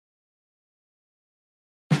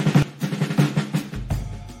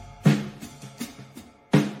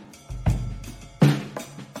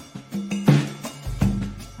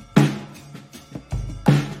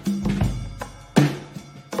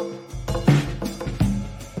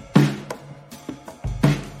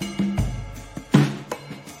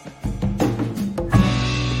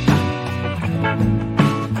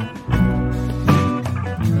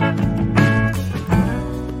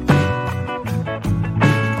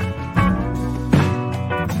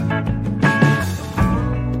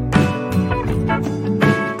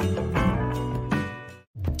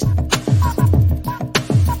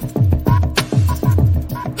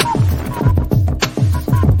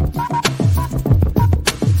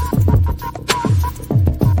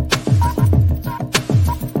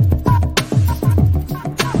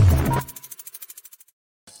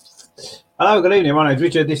Hello, good evening. My name is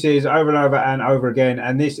Richard. This is Over and Over and Over Again,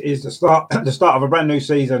 and this is the start of a brand new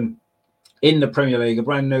season in the Premier League, a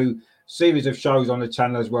brand new series of shows on the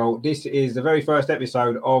channel as well. This is the very first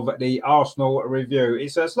episode of the Arsenal Review.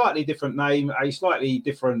 It's a slightly different name, a slightly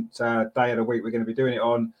different day of the week we're going to be doing it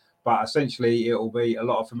on, but essentially it will be a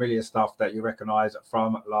lot of familiar stuff that you recognise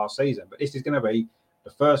from last season. But this is going to be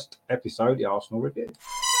the first episode, the Arsenal Review.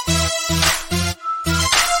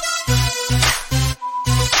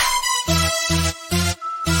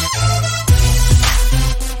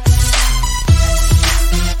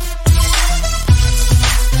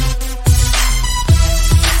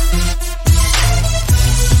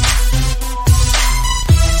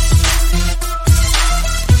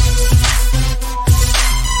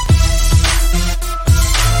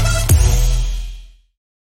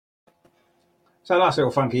 So nice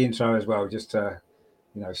little funky intro as well, just to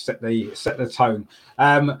set the tone.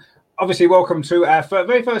 Obviously, welcome to our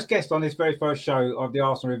very first guest on this very first show of the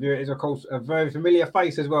Arsenal Review. It is, of course, a very familiar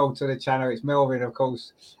face as well to the channel. It's Melvin, of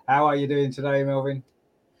course. How are you doing today, Melvin?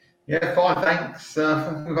 Yeah, fine, thanks.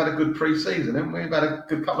 We've had a good pre-season, haven't we? We've had a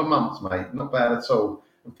good couple of months, mate. Not bad at all.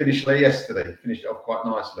 We finished there yesterday. Finished it off quite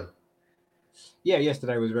nicely. Yeah,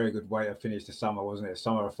 yesterday was a very good way to finish the summer, wasn't it?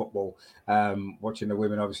 Summer of football, watching the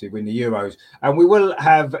women obviously win the Euros. And we will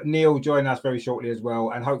have Neil join us very shortly as well.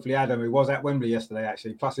 And hopefully Adam, who was at Wembley yesterday,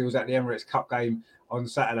 actually. Plus he was at the Emirates Cup game on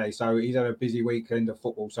Saturday. So he's had a busy weekend of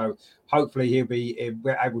football. So hopefully he'll be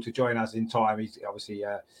able to join us in time. He's obviously...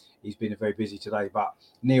 He's been very busy today, but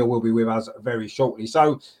Neil will be with us very shortly.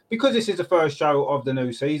 So because this is the first show of the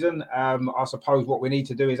new season, I suppose what we need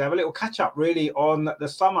to do is have a little catch up really on the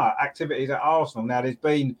summer activities at Arsenal. Now, there's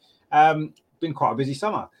been quite a busy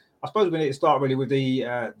summer. I suppose we need to start really with the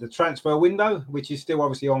transfer window, which is still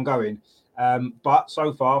obviously ongoing. But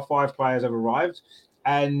so far, 5 players have arrived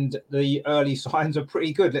and the early signs are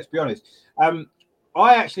pretty good, let's be honest.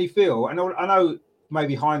 I actually feel, and I know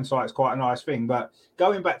maybe hindsight is quite a nice thing, but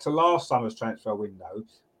going back to last summer's transfer window,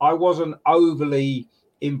 I wasn't overly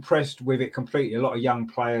impressed with it completely. A lot of young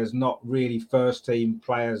players, not really first team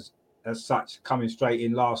players as such, coming straight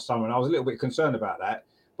in last summer. And I was a little bit concerned about that.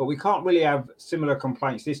 But we can't really have similar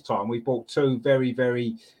complaints this time. We brought 2 very,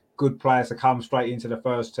 very good players to come straight into the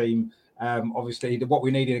first team. Obviously, what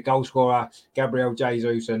we needed, a goal scorer, Gabriel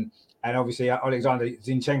Jesus, and obviously Alexander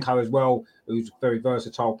Zinchenko as well, who's a very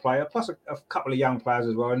versatile player, plus a couple of young players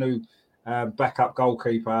as well, a new backup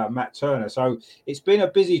goalkeeper, Matt Turner. So it's been a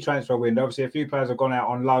busy transfer window. Obviously, a few players have gone out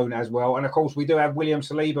on loan as well. And, of course, we do have William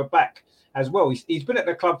Saliba back as well. He's been at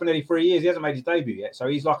the club for nearly 3 years. He hasn't made his debut yet, so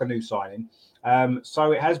he's like a new signing.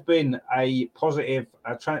 So it has been a positive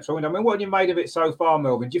transfer window. I mean, what have you made of it so far,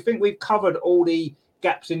 Melvin? Do you think we've covered all the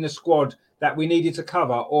gaps in the squad that we needed to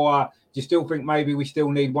cover, or do you still think maybe we still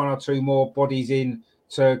need 1 or 2 more bodies in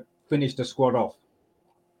to finish the squad off?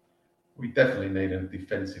 We definitely need a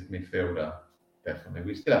defensive midfielder. Definitely.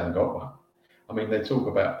 We still haven't got one. I mean, they talk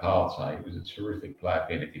about Partey. He was a terrific player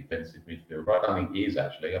being a defensive midfielder. I don't think he is,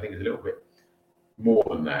 actually. I think he's a little bit more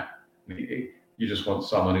than that. You just want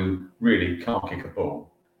someone who really can't kick a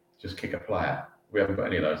ball, just kick a player. We haven't got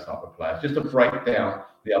any of those type of players. Just to break down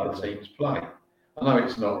the other team's play. I know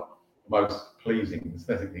it's not the most pleasing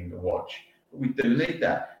aesthetic thing to watch, but we do need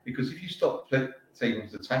that, because if you stop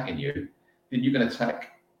teams attacking you, then you can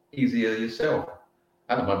attack easier yourself.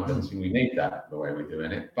 At the moment, I don't think we need that the way we're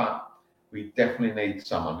doing it, but we definitely need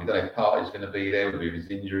someone. We don't know if Partey's going to be there with his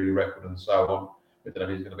injury record and so on. We don't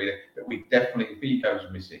know if he's going to be there, but we definitely, if he goes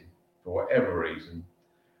missing for whatever reason,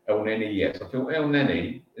 Elneny, yes. I feel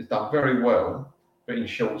Elneny has done very well, but in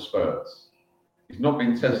short spurts. He's not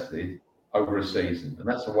been tested over a season, and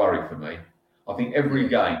that's a worry for me. I think every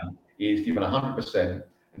game he is given 100% and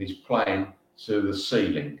he's playing to the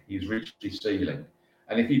ceiling. He's reached his ceiling.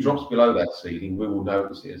 And if he drops below that ceiling, we will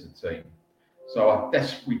notice it as a team. So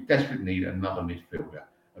we desperately need another midfielder,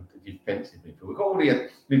 a defensive midfielder. We've got all the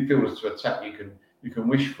midfielders to attack you can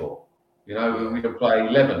wish for. You know, we can play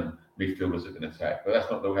 11 midfielders that can attack, but that's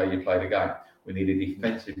not the way you play the game. We need a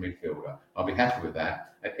defensive midfielder. I'll be happy with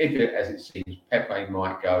that. And if it, as it seems, Pepe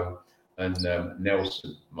might go and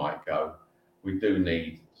Nelson might go, we do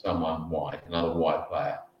need someone wide, another wide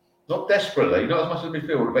player. Not desperately, not as much as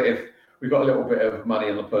midfielder, but if we've got a little bit of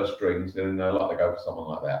money on the purse strings, then I'd like to go for someone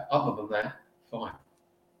like that. Other than that, fine.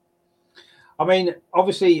 I mean,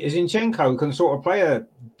 obviously, Zinchenko can sort of play a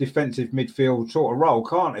defensive midfield sort of role,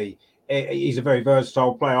 can't he? He's a very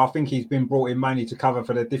versatile player. I think he's been brought in mainly to cover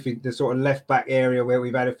for the sort of left back area where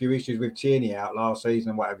we've had a few issues with Tierney out last season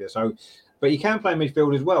and whatever. So, but he can play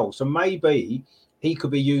midfield as well. So maybe he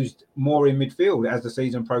could be used more in midfield as the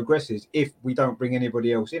season progresses if we don't bring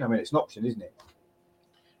anybody else in. I mean, it's an option, isn't it?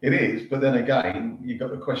 It is, but then again, you've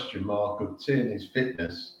got the question mark of Tierney's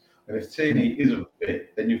fitness. And if Tierney isn't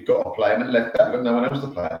fit, then you've got to play him at left back. You've got no one else to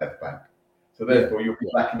play at left back. So therefore, you'll be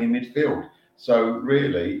lacking in midfield. So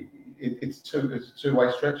really, it's a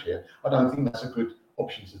two-way stretch here. I don't think that's a good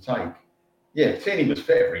option to take. Yeah, if Tierney was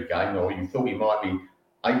fit every game, or you thought he might be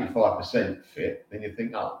 85% fit, then you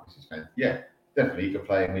think, oh, this is fantastic. Yeah, definitely he could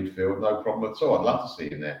play in midfield, no problem at all. I'd love to see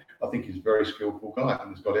him there. I think he's a very skillful guy. I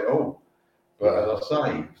think he's got it all. But as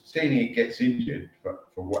I say, if Tierney gets injured for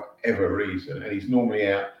whatever reason, and he's normally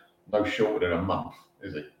out no shorter than a month,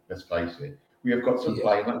 is it? Let's face it. We have got to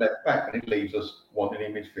play him at left back, and it leaves us wanting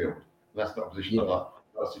in midfield. And that's not a position not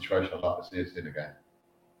a situation I'd like to see us in again.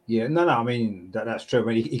 Yeah, no. I mean that's true. I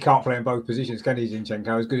mean he can't play in both positions, can he,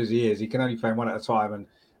 Zinchenko? As good as he is, he can only play one at a time, and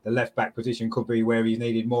the left back position could be where he's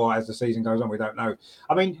needed more as the season goes on. We don't know.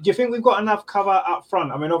 I mean, do you think we've got enough cover up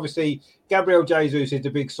front? I mean, obviously Gabriel Jesus is the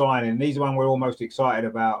big signing. He's the one we're all most excited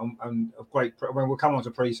about, and a great. I mean, we'll come on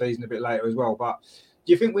to pre-season a bit later as well. But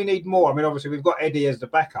do you think we need more? I mean, obviously we've got Eddie as the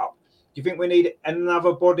backup. Do you think we need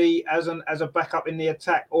another body as a backup in the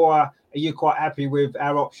attack, or are you quite happy with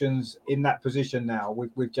our options in that position now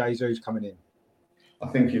with Jesus coming in? I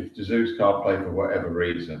think if Jesus can't play for whatever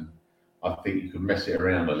reason, I think you could mess it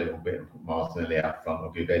around a little bit and put Martinelli out front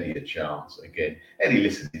or give Eddie a chance again. Eddie,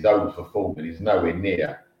 listen, he's overperforming. He's nowhere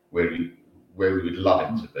near where we would love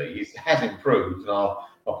him to be. He has improved, and I'll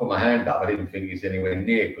put my hand up. I didn't think he's anywhere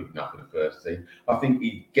near good enough for the first team. I think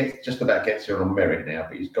he just about gets here on merit now,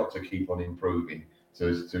 but he's got to keep on improving to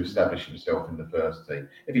establish himself in the first team.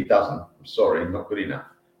 If he doesn't, I'm sorry, not good enough.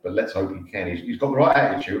 But let's hope he can. He's got the right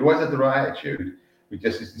attitude. Always had the right attitude. With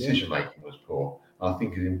just his decision making was poor. I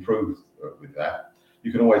think he's improved with that.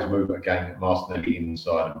 You can always move again Martinelli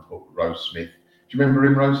inside and put Rose Smith. Do you remember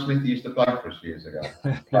him, Rose Smith? He used to play for us years ago.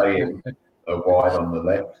 Play him wide on the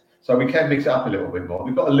left. So we can mix it up a little bit more.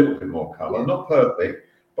 We've got a little bit more cover. Yeah. Not perfect,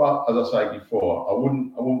 but as I say before, I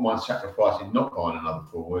wouldn't mind sacrificing not buying another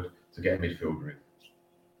forward to get a midfielder in.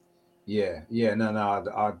 Yeah, no,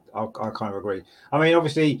 I kind of agree. I mean,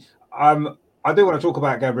 obviously, I do want to talk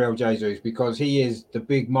about Gabriel Jesus because he is the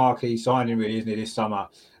big marquee signing, really, isn't he, this summer?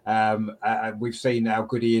 We've seen how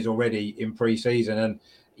good he is already in pre-season, and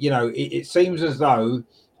it seems as though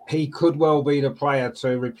he could well be the player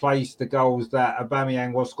to replace the goals that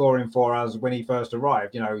Aubameyang was scoring for us when he first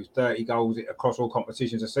arrived. 30 goals across all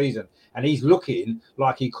competitions a season, and he's looking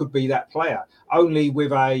like he could be that player, only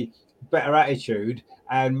with a better attitude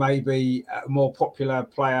and maybe a more popular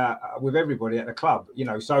player with everybody at the club,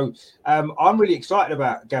 So I'm really excited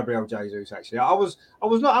about Gabriel Jesus. Actually, I was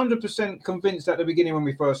not 100% convinced at the beginning when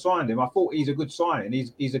we first signed him. I thought he's a good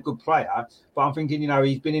signing. He's a good player, but I'm thinking,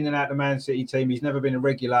 he's been in and out of the Man City team. He's never been a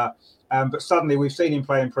regular. But suddenly we've seen him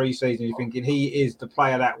play in pre-season. You're thinking he is the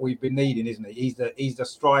player that we've been needing, isn't he? He's the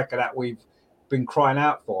striker that we've been crying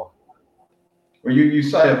out for. Well, you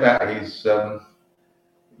say about his.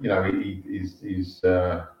 He's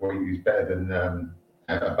better than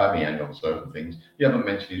Aubameyang on certain things. You haven't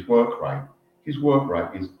mentioned his work rate. His work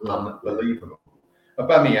rate is unbelievable.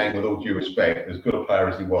 Aubameyang, with all due respect, as good a player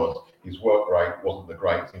as he was, his work rate wasn't the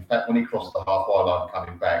greatest. In fact, when he crossed the halfway line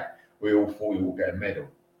coming back, we all thought he would get a medal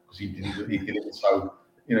because he did it so,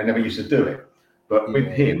 never used to do it. But with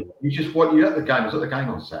him, you just what you at the game. I was at the game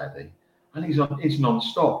on Saturday, and he's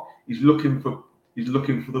non-stop. He's looking for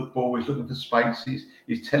the ball. He's looking for spaces.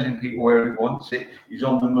 He's telling people where he wants it. He's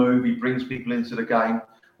on the move. He brings people into the game.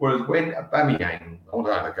 Whereas when Aubameyang, I want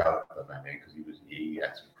to have a go at Aubameyang because he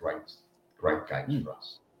had some great games for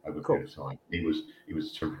us over a period of time. He was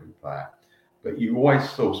a terrific player. But you always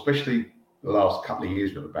thought, especially the last couple of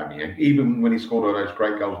years with Aubameyang, even when he scored all those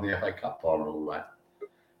great goals in the FA Cup final and all that,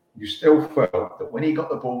 you still felt that when he got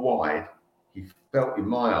the ball wide, he felt, in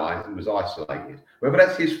my eyes, he was isolated. Whether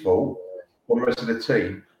that's his fault or the rest of the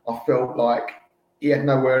team, I felt like he had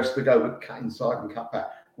nowhere else to go but cut inside and cut back.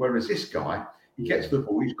 Whereas this guy, he gets the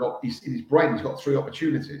ball, in his brain, he's got 3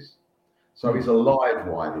 opportunities. So he's alive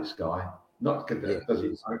wide, this guy. Not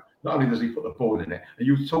only does he put the ball in it, and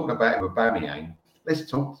you were talking about him, Aubameyang, let's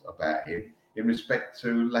talk about him in respect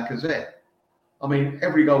to Lacazette. I mean,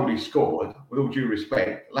 every goal he scored, with all due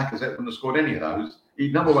respect, Lacazette wouldn't have scored any of those.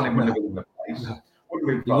 Number one, he wouldn't have been in the place. Wouldn't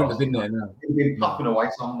have been fast. He wouldn't have been there, no. He'd been puffing away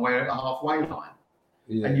somewhere at the halfway line.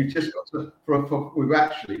 Yeah. And you just got to, for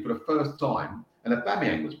the first time, and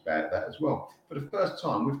Aubameyang was bad at that as well. For the first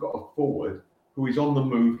time, we've got a forward who is on the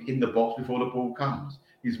move in the box before the ball comes.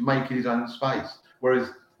 He's making his own space. Whereas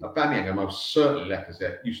Aubameyang, and most certainly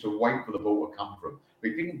Lacazette, used to wait for the ball to come from.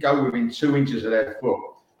 If he didn't go within 2 inches of their foot,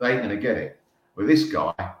 they ain't going to get it. With this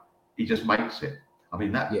guy, he just makes it. I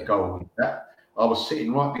mean, that goal, I was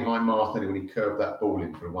sitting right behind Martinelli when he curved that ball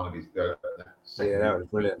in for one of his second. Yeah, that was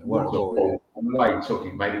brilliant. What a ball, ball. And the way he took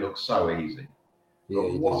it made it look so easy. Yeah,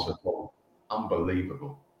 But what a ball.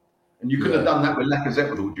 Unbelievable. And you couldn't have done that with Lacazette,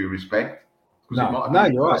 with all due respect. No,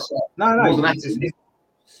 you're right.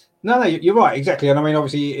 No, you're right, exactly. And I mean,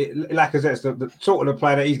 obviously, Lacazette's the sort of the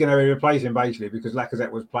player that he's going to be replacing, basically, because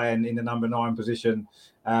Lacazette was playing in the number 9 position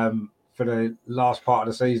for the last part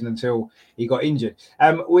of the season until he got injured.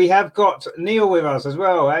 We have got Neil with us as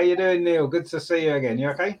well. How are you doing, Neil? Good to see you again. You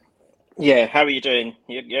okay? Yeah, how are you doing?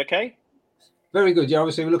 You okay? Very good. Yeah,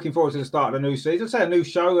 obviously, we're looking forward to the start of the new season. I'd say a new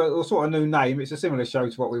show, or sort of new name. It's a similar show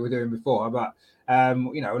to what we were doing before, but a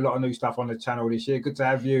lot of new stuff on the channel this year. Good to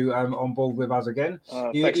have you on board with us again.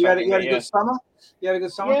 You had a good summer? You had a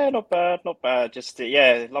good summer? Yeah, not bad. Just,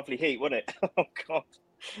 lovely heat, wasn't it? Oh, God.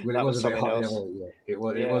 Well, it was a bit hot. It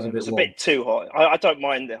was a bit too hot. I don't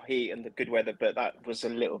mind the heat and the good weather, but that was a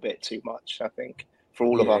little bit too much, I think, for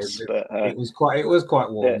all of us. But it was quite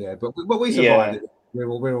warm, but we survived it. We're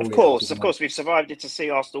all of course, we've survived it to see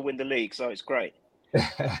Arsenal win the league, so it's great.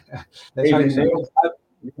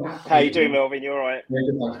 How you doing, Melvin? You all right? Yeah,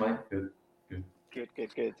 good, thanks, mate.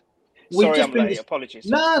 Good. Sorry, I'm late. Apologies.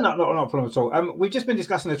 No, not a problem at all. We've just been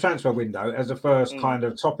discussing the transfer window as the first kind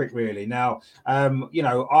of topic, really. Now,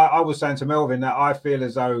 I was saying to Melvin that I feel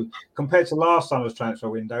as though, compared to last summer's transfer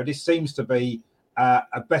window, this seems to be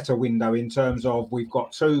a better window in terms of we've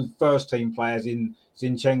got 2 first-team players in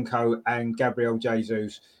Zinchenko and Gabriel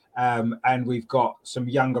Jesus. And we've got some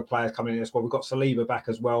younger players coming in as well. We've got Saliba back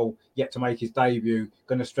as well, yet to make his debut,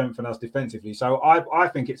 going to strengthen us defensively. So I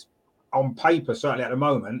think it's, on paper, certainly at the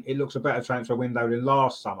moment, it looks a better transfer window than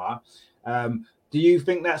last summer. Do you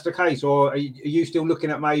think that's the case, or are you still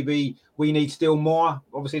looking at maybe we need still more?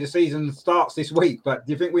 Obviously, the season starts this week, but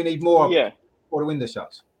do you think we need more before the window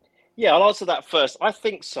shuts? Yeah, I'll answer that first. I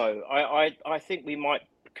think so. I think we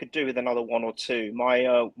could do with another 1 or 2.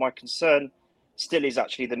 My concern still is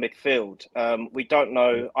actually the midfield. We don't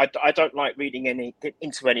know. I don't like reading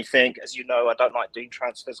into anything. As you know, I don't like doing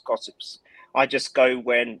transfers gossips. I just go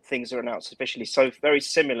when things are announced officially. So very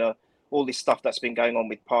similar, all this stuff that's been going on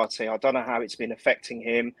with Partey. I don't know how it's been affecting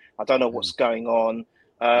him. I don't know what's going on.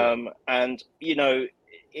 And,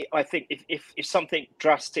 I think if something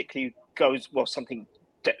drastically goes, something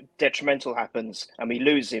detrimental happens and we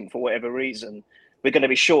lose him for whatever reason, we're going to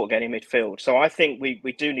be short again in midfield. So I think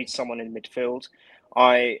we do need someone in midfield.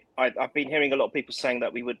 I've been hearing a lot of people saying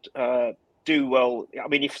that we would do well. I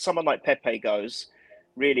mean, if someone like Pepe goes,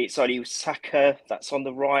 really, it's only Saka that's on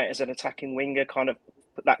the right as an attacking winger,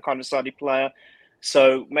 that kind of sided player.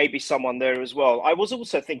 So maybe someone there as well. I was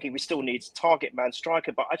also thinking we still need target man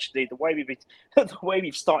striker, but actually the way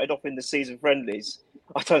we've started off in the season friendlies,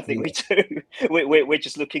 I don't think we do. We're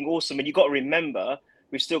just looking awesome, and you've got to remember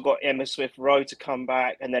we've still got Emma Smith-Rowe to come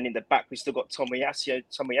back, and then in the back we've still got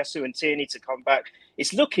Tomiyasu and Tierney to come back.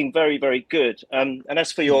 It's looking very, very good. And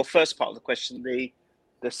as for your first part of the question, the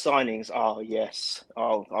signings,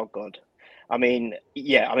 oh God. I mean,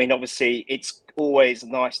 obviously it's always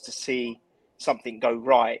nice to see something go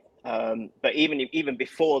right. But even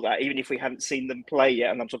before that, even if we haven't seen them play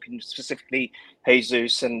yet, and I'm talking specifically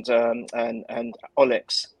Jesus and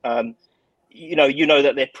Olex, you know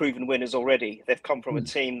that they're proven winners already. They've come from a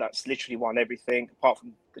team that's literally won everything apart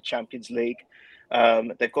from the Champions League.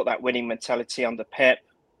 They've got that winning mentality under Pep.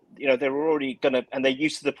 They're already and they're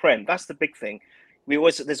used to the Prem. That's the big thing.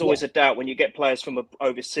 There's always a doubt when you get players from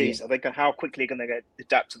overseas. How quickly are they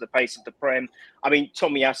adapt to the pace of the Prem? I mean,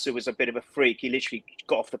 Tomiyasu was a bit of a freak. He literally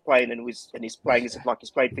got off the plane and he's playing as if like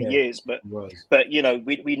he's played for years. But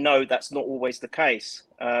we know that's not always the case.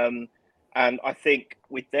 And I think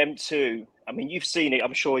with them too, I mean, you've seen it.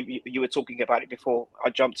 I'm sure you were talking about it before I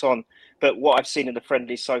jumped on. But what I've seen in the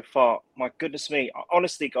friendly so far, my goodness me,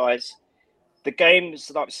 honestly, guys, the games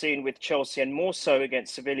that I've seen with Chelsea and more so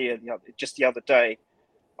against Sevilla just the other day,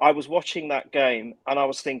 I was watching that game and I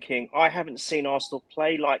was thinking, I haven't seen Arsenal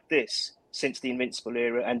play like this since the Invincible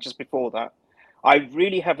era and just before that. I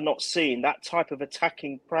really have not seen that type of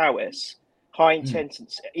attacking prowess, high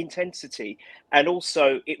intensity. And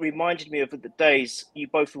also it reminded me of the days, you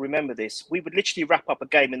both remember this, we would literally wrap up a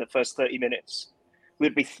game in the first 30 minutes.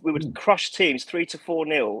 We would crush teams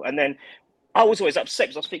 3-4-0, and then I was always upset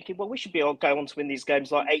because I was thinking, well, we should be able to go on to win these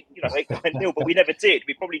games like 8-9-0, but we never did.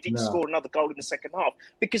 We probably didn't score another goal in the second half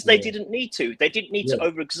because they didn't need to. They didn't need to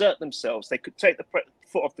overexert themselves. They could take the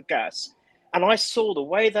foot off the gas. And I saw the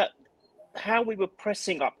way that how we were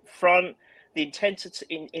pressing up front, the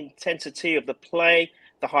intensity of the play,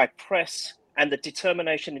 the high press, and the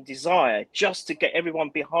determination and desire just to get everyone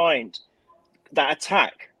behind that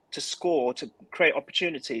attack to score, to create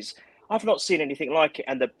opportunities. I've not seen anything like it.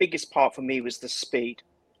 And the biggest part for me was the speed.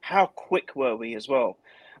 How quick were we as well?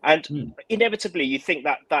 And inevitably, you think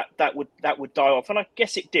that would die off, and I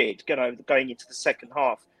guess it did. Going into the second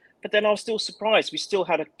half, but then I was still surprised. We still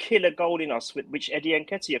had a killer goal in us, which Eddie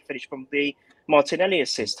Nketiah finished from the Martinelli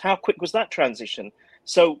assist. How quick was that transition?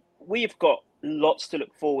 So we've got lots to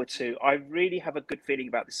look forward to. I really have a good feeling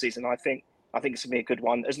about this season. I think it's going to be a good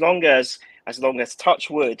one. As long as touch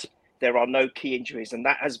wood, there are no key injuries, and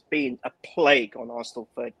that has been a plague on Arsenal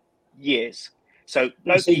for years. So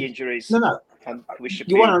no key injuries. No. And we should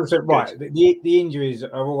You're 100% right. The injuries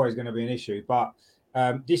are always going to be an issue, but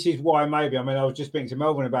this is why maybe. I mean, I was just speaking to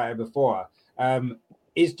Melvin about it before.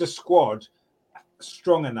 Is the squad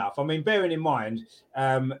strong enough? I mean, bearing in mind,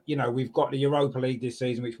 we've got the Europa League this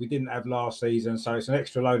season, which we didn't have last season, so it's an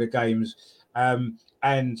extra load of games.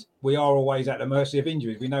 And we are always at the mercy of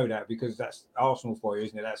injuries. We know that because that's Arsenal for you,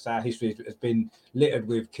 isn't it? That's our history has been littered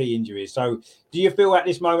with key injuries. So do you feel at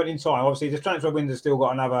this moment in time, obviously the transfer window's still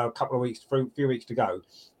got another couple of weeks, few weeks to go.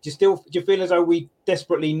 Do you feel as though we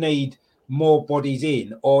desperately need more bodies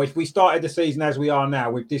in? Or if we started the season as we are now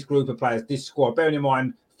with this group of players, this squad, bearing in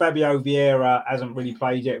mind, Fabio Vieira hasn't really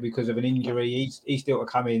played yet because of an injury. He's still to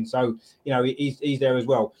come in. So, he's there as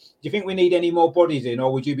well. Do you think we need any more bodies in,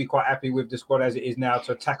 or would you be quite happy with the squad as it is now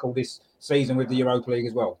to tackle this season with the Europa League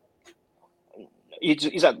as well?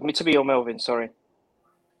 Is that to me or Melvin? Sorry.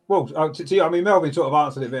 Well, to you, I mean, Melvin sort of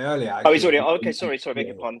answered it a bit earlier. Actually. Oh, he's already... Okay, sorry, beg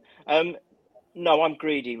your pardon. No, I'm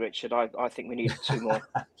greedy, Richard. I think we need 2 more.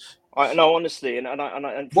 No, honestly, and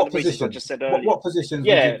for the reasons I just said earlier. What positions?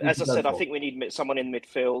 Yeah, as I said, I think we need someone in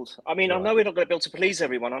midfield. I mean, right. I know we're not going to be able to please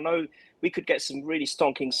everyone. I know we could get some really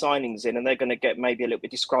stonking signings in, and they're going to get maybe a little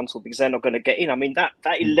bit disgruntled because they're not going to get in. I mean, that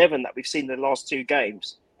 11 that we've seen in the last 2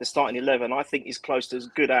 games, the starting 11, I think is close to as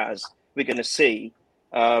good as we're going to see.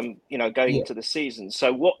 Going into the season.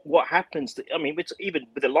 So what happens? Even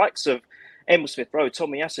with the likes of Emil Smith-Rowe,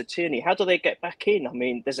 Tomiyasu, Tierney, how do they get back in? I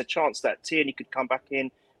mean, there's a chance that Tierney could come back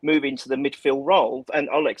in, move into the midfield role, and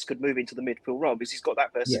Alex could move into the midfield role because he's got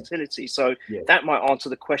that versatility. So that might answer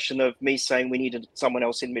the question of me saying we needed someone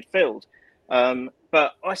else in midfield.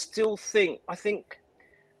 But I still think,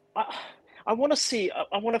 I want to see,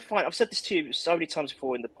 I want to find, I've said this to you so many times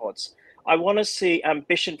before in the pods, I want to see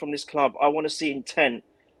ambition from this club. I want to see intent.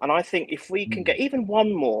 And I think if we can get even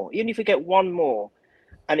one more, even if we get one more,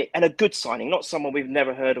 and a good signing, not someone we've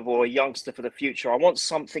never heard of or a youngster for the future. I want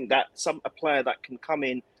something a player that can come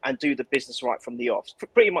in and do the business right from the off,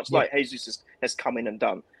 pretty much like Jesus has come in and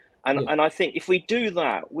done. And I think if we do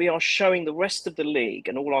that, we are showing the rest of the league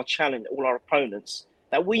and all our opponents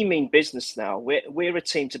that we mean business now. We're a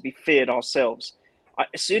team to be feared ourselves.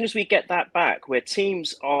 As soon as we get that back, where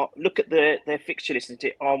teams look at their fixture list and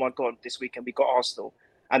say, "Oh my God, this weekend we got Arsenal,"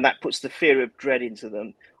 and that puts the fear of dread into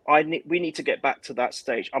them. We need to get back to that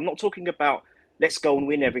stage. I'm not talking about let's go and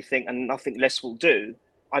win everything and nothing less will do.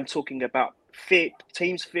 I'm talking about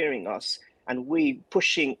teams fearing us and we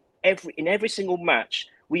pushing in every single match.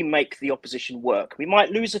 We make the opposition work. We might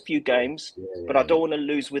lose a few games, but I don't want to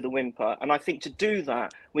lose with a whimper. And I think to do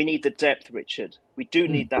that, we need the depth, Richard. We do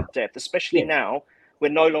need that depth, especially now. We're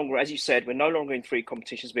no longer, as you said, we're no longer in 3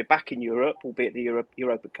 competitions. We're back in Europe, albeit the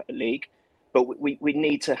Europa League. But we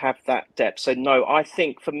need to have that depth. So no, I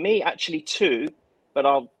think for me actually 2, but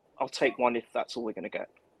I'll take 1 if that's all we're going to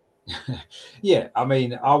get. I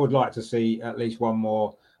mean, I would like to see at least one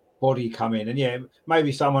more body come in, and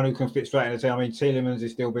maybe someone who can fit straight in the team. I mean, Tielemans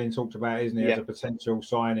is still being talked about, isn't he, as a potential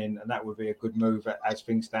signing, and that would be a good move as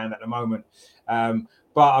things stand at the moment. But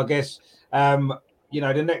I guess the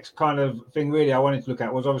next kind of thing really I wanted to look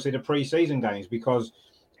at was obviously the pre-season games, because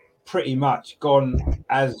pretty much gone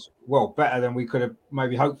as well, better than we could have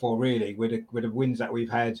maybe hoped for, really, with the wins that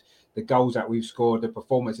we've had, the goals that we've scored, the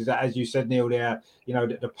performances that, as you said, Neil, there,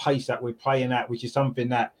 the pace that we're playing at, which is something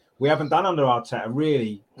that we haven't done under Arteta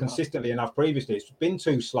really consistently enough previously. It's been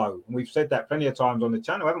too slow, and we've said that plenty of times on the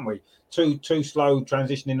channel, haven't we? Too slow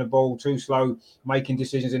transitioning the ball, too slow making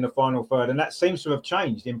decisions in the final third, and that seems to have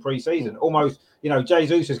changed in pre-season. Almost,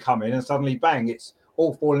 Jesus has come in and suddenly bang, it's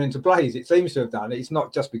all fallen into place. It seems to have done. It's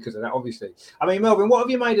not just because of that, obviously. I mean, Melvin, what have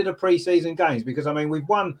you made of the pre-season games? Because, I mean, we've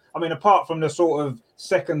won, apart from the sort of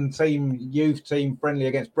second team, youth team friendly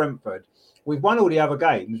against Brentford, we've won all the other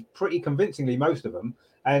games pretty convincingly, most of them.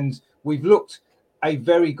 And we've looked a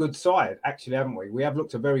very good side, actually, haven't we? We have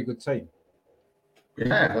looked a very good team. We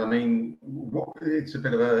have. I mean, it's a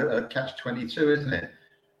bit of a catch-22, isn't it?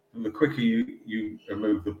 The quicker you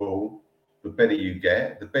remove the ball, the better you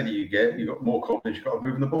get. The better you get, you've got more confidence, you've got to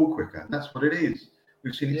move the ball quicker. And that's what it is.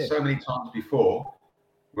 We've seen it so many times before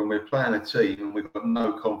when we're playing a team and we've got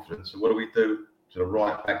no confidence. And what do? to the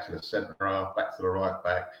right back, to the centre half, back to the right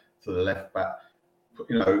back, to the left back.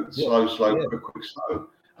 Slow, quick, slow.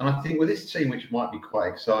 And I think with this team, which might be quite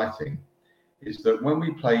exciting, is that when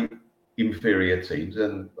we play inferior teams,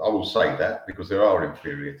 and I will say that because there are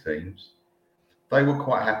inferior teams, they were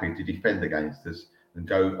quite happy to defend against us and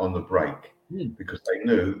go on the break because they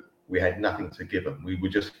knew we had nothing to give them. We were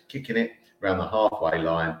just kicking it around the halfway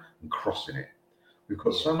line and crossing it. We've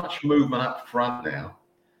got so much movement up front now,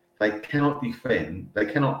 they cannot defend, they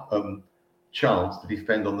cannot chance to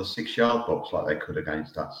defend on the 6-yard box like they could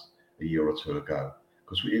against us a year or two ago.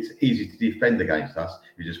 Because it's easy to defend against us.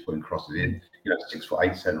 You're just putting crosses in,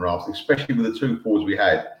 6'8" centre halves, especially with the 2 forwards we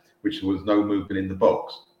had, which was no movement in the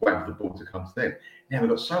box, waiting for the ball to come to them. Now we've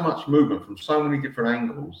got so much movement from so many different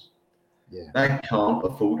angles, they can't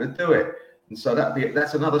afford to do it. And so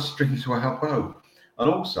that's another string to our bow. And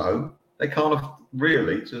also, they can't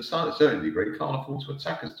really, to a certain degree, can't afford to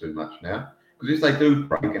attack us too much now. Because if they do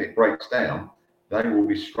break and it breaks down, they will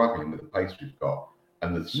be struggling with the pace we've got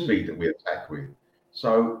and the speed that we attack with.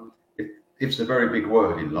 So it's a very big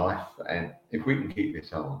word in life, and if we can keep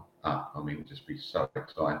this up, I mean, it'll just be so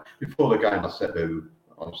exciting. Before the game, I was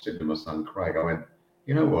sitting with my son Craig. I went,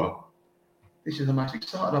 you know what? This is the most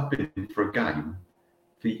excited I've been for a game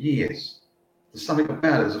for years. There's something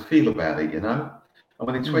about it. There's a feel about it, And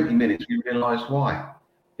within 20 minutes, we realised why.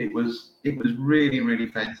 It was really, really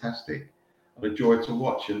fantastic. I enjoyed to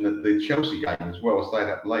watch, and the Chelsea game as well. I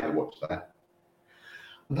stayed up late to watch that.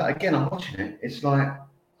 Again, I'm watching it. It's like,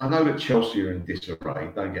 I know that Chelsea are in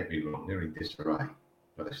disarray. Don't get me wrong, they're in disarray,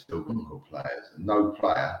 but they've still got good players. And no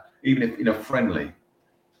player, even if in a friendly,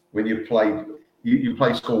 when you play, you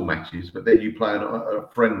play school matches, but then you play a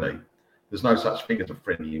friendly. There's no such thing as a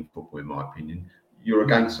friendly in football, in my opinion. You're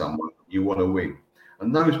against someone, you want to win.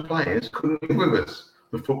 And those players couldn't win with us,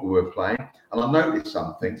 the football we were playing. And I noticed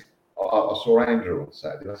something. I saw Andrew on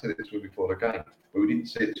Saturday. I said it this week before the game, but we didn't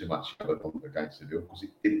see it too much against the Seville because it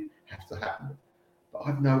didn't have to happen. But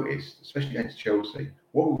I've noticed, especially against Chelsea,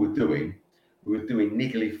 what we were doing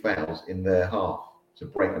niggly fouls in their half to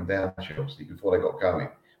break them down, Chelsea, before they got going.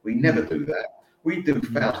 We never do that. We do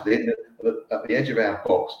fouls at the edge of our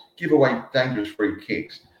box, give away dangerous free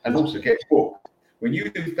kicks, and also get booked. When you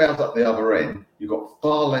do fouls up the other end, you've got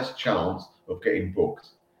far less chance of getting booked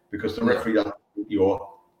because the referee doesn't think you're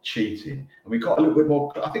cheating. And we got a little bit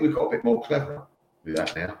more, I think we've got a bit more clever with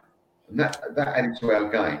that now. And that added to our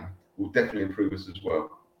game will definitely improve us as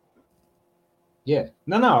well. Yeah,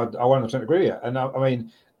 no, I 100% agree with you. And I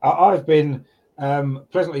mean, I've been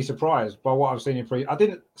pleasantly surprised by what I've seen in I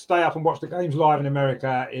didn't stay up and watch the games live in America,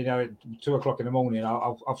 at 2:00 in the morning.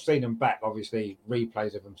 I've seen them back, obviously,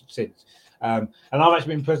 replays of them since. And I've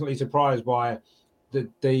actually been pleasantly surprised by the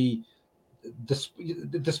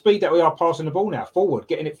speed that we are passing the ball now forward,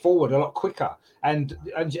 getting it forward a lot quicker. And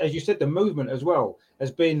as you said, the movement as well has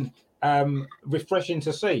been refreshing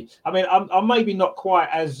to see. I mean, I'm maybe not quite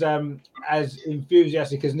as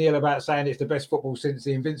enthusiastic as Neil about saying it's the best football since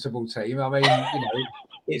the Invincible team. I mean,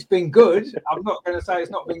 it's been good. I'm not going to say it's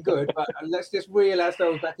not been good, but let's just reel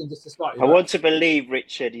ourselves back in just a slightly. I want to believe,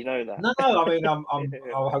 Richard. You know that. No. I mean, I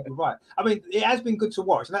hope you're right. I mean, it has been good to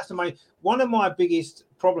watch, and that's one of my biggest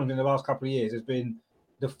problems in the last couple of years has been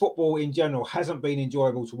the football in general hasn't been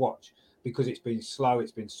enjoyable to watch. Because it's been slow,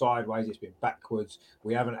 it's been sideways, it's been backwards.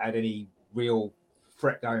 We haven't had any real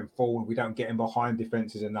threat going forward. We don't get in behind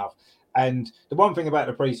defences enough. And the one thing about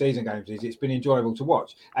the pre-season games is it's been enjoyable to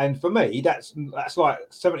watch. And for me, that's like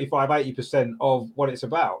 75, 80% of what it's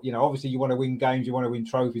about. Obviously you want to win games, you want to win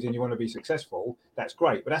trophies, and you want to be successful. That's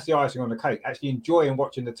great. But that's the icing on the cake. Actually enjoying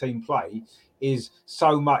watching the team play is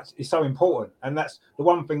so important. And that's the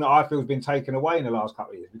one thing that I feel has been taken away in the last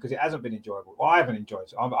couple of years because it hasn't been enjoyable. Well, I haven't enjoyed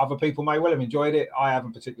it. Other people may well have enjoyed it. I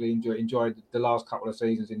haven't particularly enjoyed the last couple of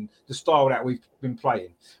seasons in the style that we've been playing.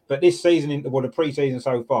 But this season, the pre-season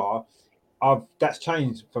so far, that's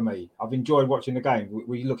changed for me. I've enjoyed watching the game.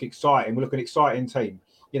 We look exciting. We look an exciting team.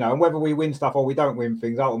 And whether we win stuff or we don't win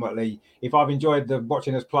things, ultimately, if I've enjoyed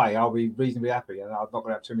watching us play, I'll be reasonably happy, and I'm not going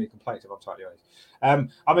to have too many complaints if I'm totally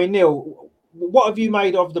honest. I mean, Neil, what have you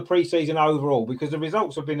made of the pre-season overall? Because the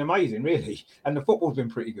results have been amazing, really, and the football's been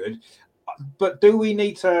pretty good. But do we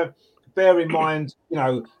need to bear in mind,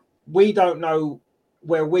 we don't know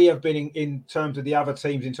where we have been in terms of the other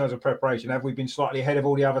teams, in terms of preparation. Have we been slightly ahead of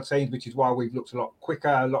all the other teams, which is why we've looked a lot quicker,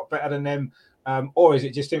 a lot better than them? Or is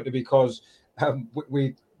it just simply because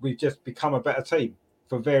we've just become a better team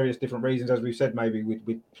for various different reasons? As we've said, maybe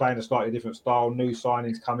we're playing a slightly different style, new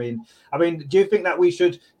signings come in. I mean, do you think that we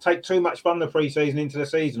should take too much from the pre-season into the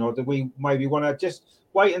season, or do we maybe want to just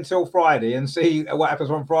wait until Friday and see what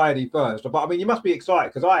happens on Friday first. But I mean, you must be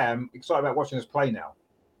excited, because I am excited about watching us play now.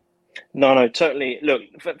 No, totally. Look,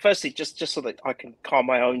 firstly, just so that I can calm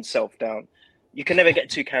my own self down, you can never get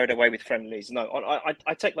too carried away with friendlies. No,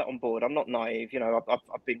 I take that on board. I'm not naive. You know,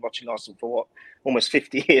 I've been watching Arsenal for almost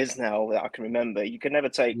 50 years now that I can remember. You can never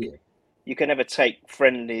take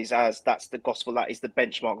friendlies as that's the gospel. That is the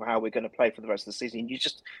benchmark of how we're going to play for the rest of the season. You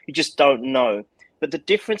just don't know. But the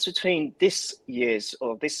difference between this year's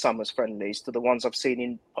or this summer's friendlies to the ones I've seen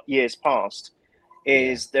in years past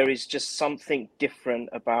is there is just something different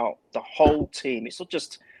about the whole team. It's not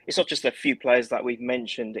just a few players that we've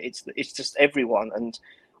mentioned. It's just everyone. And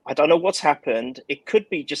I don't know what's happened. It could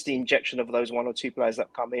be just the injection of those one or two players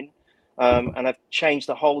that come in and have changed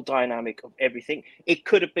the whole dynamic of everything. It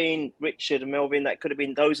could have been Richard and Melvin. That could have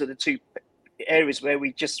been, those are the two areas where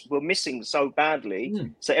we just were missing so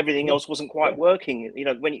badly. So everything else wasn't quite working. You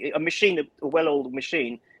know, when a well-oiled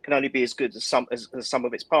machine can only be as good as some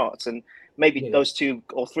of its parts. And maybe those two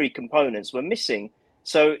or three components were missing.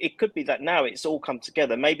 So it could be that now it's all come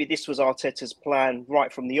together. Maybe this was Arteta's plan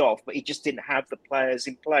right from the off, but he just didn't have the players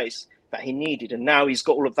in place that he needed. And now he's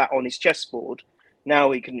got all of that on his chessboard. Now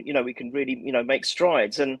we can really, make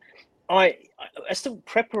strides. And as to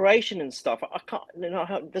preparation and stuff, I can't,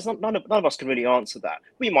 there's none of us can really answer that.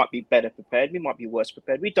 We might be better prepared. We might be worse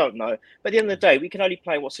prepared. We don't know. But at the end of the day, we can only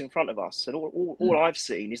play what's in front of us. And all I've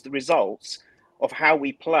seen is the results of how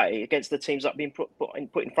we play against the teams that have been put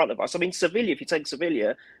in front of us. I mean, Sevilla, if you take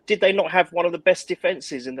Sevilla, did they not have one of the best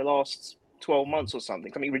defences in the last 12 months or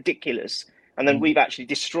something? I mean, ridiculous. And then we've actually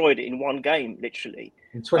destroyed it in one game, literally.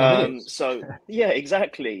 In 20 minutes. So, yeah,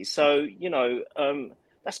 exactly. So,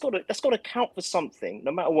 that's got to count for something,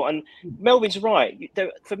 no matter what. And Melvin's right.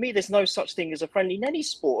 For me, there's no such thing as a friendly in any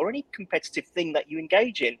sport or any competitive thing that you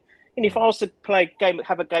engage in. And if I was to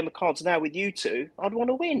have a game of cards now with you two, I'd want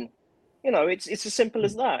to win. It's as simple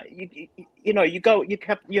as that. You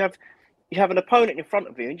have an opponent in front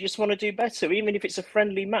of you, and you just want to do better. Even if it's a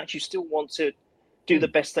friendly match, you still want to do the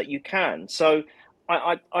best that you can. So,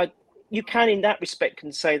 you can, in that respect,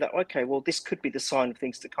 can say that, okay, well, this could be the sign of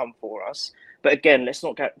things to come for us. But again, let's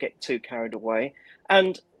not get too carried away.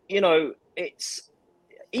 And it's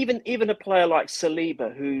even a player like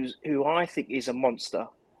Saliba, who I think is a monster.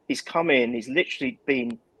 He's come in. He's literally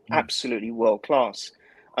been absolutely world class.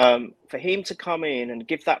 For him to come in and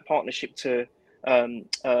give that partnership to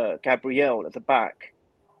Gabriel at the back,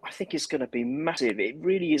 I think it's going to be massive. It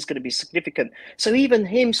really is going to be significant. So even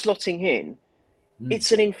him slotting in,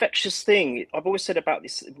 it's an infectious thing. I've always said about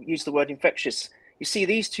this, use the word infectious. You see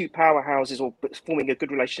these two powerhouses all forming a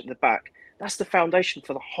good relationship at the back. That's the foundation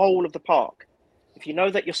for the whole of the park. If you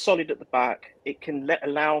know that you're solid at the back, it can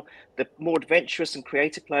allow the more adventurous and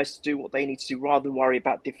creative players to do what they need to do rather than worry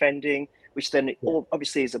about defending, which then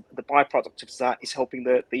obviously is the byproduct of that is helping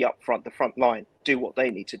the up front, the front line, do what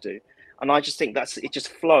they need to do. And I just think it just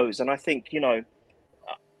flows. And I think,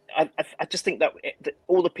 I just think that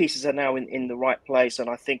all the pieces are now in the right place. And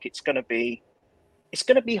I think we're going to be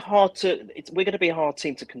a hard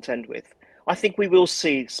team to contend with. I think we will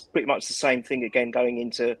see pretty much the same thing again going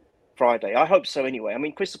into Friday. I hope so anyway. I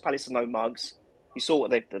mean, Crystal Palace are no mugs. You saw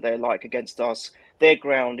what they're like against us. Their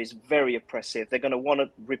ground is very oppressive. They're going to want to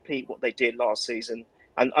repeat what they did last season.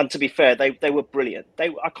 And to be fair, they were brilliant.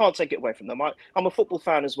 I can't take it away from them. I'm a football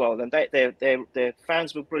fan as well, and their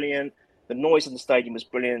fans were brilliant. The noise in the stadium was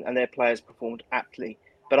brilliant, and their players performed aptly.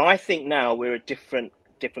 But I think now we're a different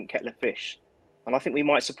kettle of fish, and I think we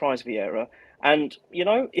might surprise Vieira. And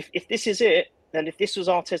if this is it, and if this was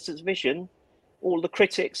Arteta's vision, all the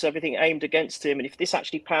critics, everything aimed against him, and if this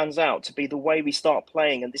actually pans out to be the way we start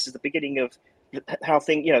playing, and this is the beginning of how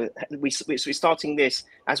we're starting this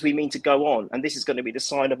as we mean to go on, and this is going to be the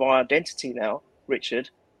sign of our identity now, Richard.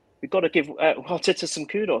 We've got to give Arteta some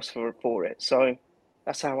kudos for it. So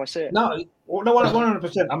that's how I see it. No,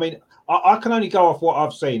 100%. I mean, I can only go off what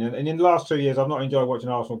I've seen, and in the last 2 years, I've not enjoyed watching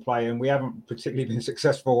Arsenal play, and we haven't particularly been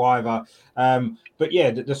successful either. But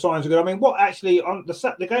yeah, the signs are good. I mean, what actually on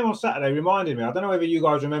the game on Saturday reminded me, I don't know whether you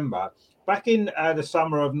guys remember, back in the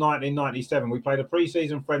summer of 1997, we played a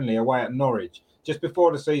pre-season friendly away at Norwich. Just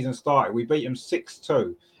before the season started, we beat them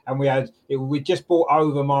 6-2, and we just bought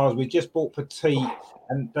Overmars, we just bought Petit,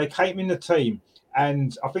 and they came in the team,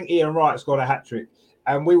 and I think Ian Wright scored a hat-trick.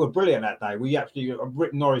 And we were brilliant that day. We actually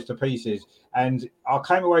ripped Norwich to pieces. And I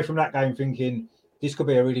came away from that game thinking this could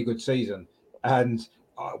be a really good season. And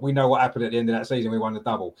we know what happened at the end of that season. We won the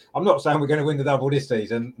double. I'm not saying we're going to win the double this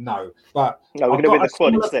season. No. But no, we're going to win the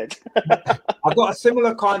quad instead. I've got a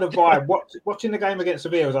similar kind of vibe watching the game against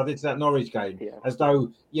Sevilla as I did to that Norwich game. Yeah. As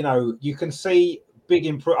though, you can see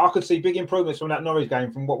I could see big improvements from that Norwich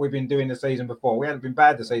game from what we've been doing the season before. We hadn't been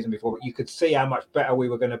bad the season before, but you could see how much better we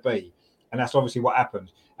were going to be, and that's obviously what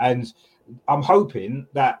happened. And I'm hoping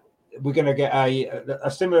that we're going to get a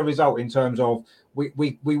similar result in terms of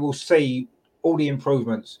we will see all the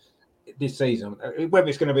improvements this season. Whether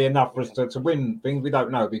it's going to be enough for us to win things, we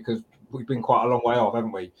don't know, because we've been quite a long way off,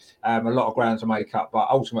 haven't we? A lot of ground to make up, but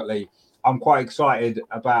ultimately I'm quite excited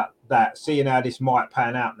about that, seeing how this might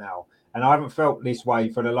pan out now. And I haven't felt this way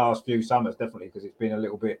for the last few summers, definitely, because it's been a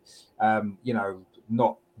little bit,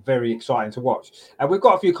 not very exciting to watch. And we've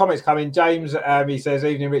got a few comments coming. James, he says,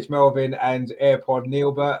 evening, Rich Melvin and AirPod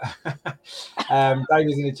Neilbert.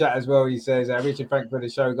 David's in the chat as well. He says, Richard, thanks for the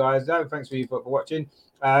show, guys. No, thanks for you for watching.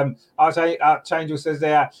 I'll say, Changel says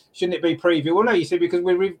there, shouldn't it be preview? Well, no, you see, because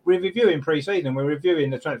we're reviewing pre-season, we're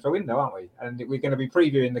reviewing the transfer window, aren't we? And we're going to be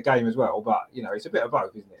previewing the game as well. But, it's a bit of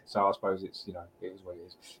both, isn't it? So I suppose it's, it is what it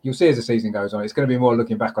is. You'll see as the season goes on, it's going to be more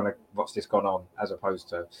looking back on what's just gone on as opposed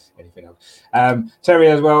to anything else. Terry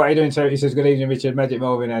as well. How you doing, Terry? He says, good evening, Richard, Magic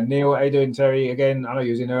Melvin and Neil. How you doing, Terry? Again, I know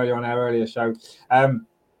you was in earlier on our earlier show.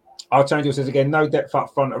 Our Changel says again, no depth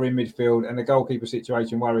up front or in midfield, and the goalkeeper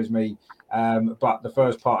situation worries me. But the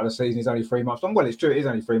first part of the season is only 3 months long. Well, it's true, it is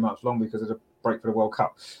only 3 months long because of the break for the World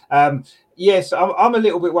Cup. Yes, I'm a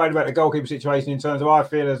little bit worried about the goalkeeper situation in terms of I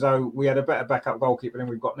feel as though we had a better backup goalkeeper than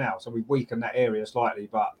we've got now. So we've weakened that area slightly,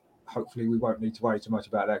 but hopefully we won't need to worry too much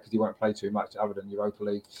about that because he won't play too much other than Europa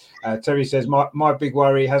League. Terry says, my big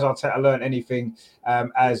worry, has Arteta learned anything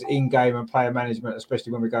as in-game and player management,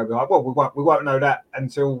 especially when we go behind? Well, we won't know that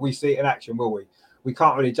until we see it in action, will we? We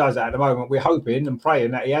can't really judge that at the moment. We're hoping and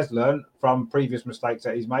praying that he has learned from previous mistakes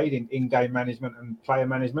that he's made in game management and player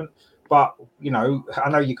management. But, I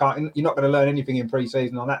know you're not going to learn anything in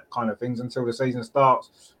pre-season on that kind of things until the season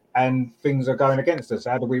starts and things are going against us.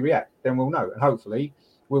 How do we react? Then we'll know. And hopefully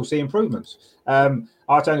we'll see improvements.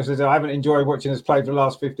 Arteta says, I haven't enjoyed watching us play for the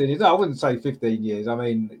last 15 years. No, I wouldn't say 15 years. I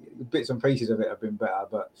mean, bits and pieces of it have been better,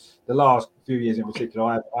 but the last few years in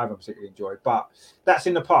particular, I haven't particularly enjoyed. But that's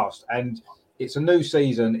in the past. And it's a new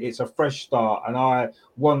season. It's a fresh start. And I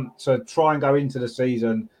want to try and go into the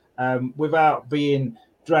season without being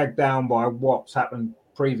dragged down by what's happened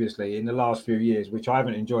previously in the last few years, which I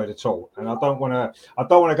haven't enjoyed at all. And I don't want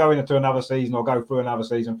to go into another season or go through another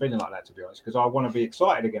season feeling like that, to be honest, because I want to be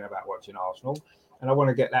excited again about watching Arsenal and I want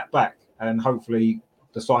to get that back. And hopefully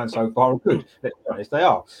the signs so far are good. Let's be honest, they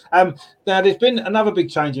are. Now, there's been another big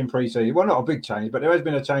change in pre-season. Well, not a big change, but there has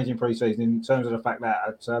been a change in pre-season in terms of the fact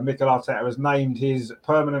that Mikel Arteta has named his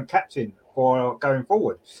permanent captain for going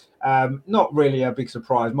forward. Not really a big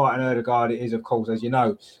surprise. Martin Ødegaard, it is, of course, as you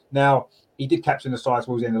know. Now, he did captain the side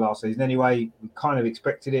towards the end of last season anyway. We kind of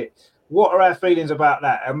expected it. What are our feelings about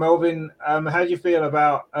that? And Melvin, how do you feel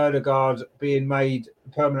about Ødegaard being made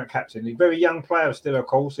permanent captain? He's a very young player still, of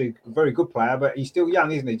course. He's a very good player, but he's still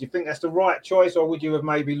young, isn't he? Do you think that's the right choice, or would you have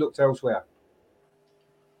maybe looked elsewhere?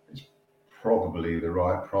 It's probably the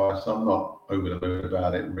right price. I'm not over the moon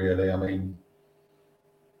about it, really. I mean,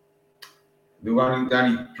 the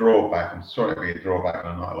only drawback, I'm sorry to be a drawback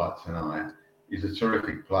on a night like tonight, he's a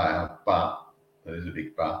terrific player, but there's a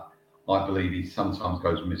big but. I believe he sometimes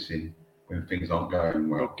goes missing when things aren't going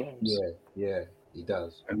well. Yeah, he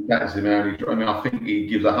does. And that's the only. I mean, I think he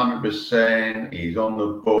gives 100%. He's on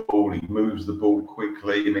the ball. He moves the ball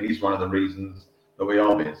quickly. I mean, he's one of the reasons that we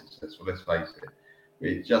are being successful. Let's face it.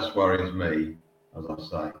 It just worries me, as I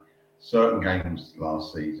say. Certain games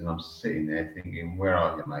last season, I'm sitting there thinking, "Where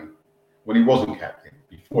are you, mate?" When he wasn't captain,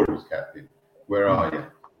 before he was captain, where are you?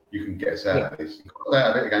 You can get us out of this. He got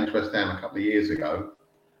out of it against West Ham a couple of years ago,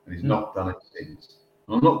 and he's not done it since.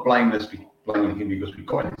 And I'm not blaming him because we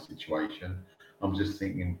got in this situation. I'm just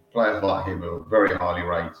thinking players like him are very highly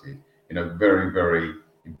rated in a very, very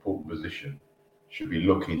important position should be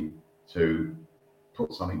looking to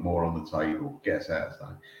put something more on the table, get us out of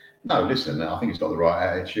something. No, listen, I think he's got the right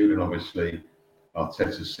attitude, and obviously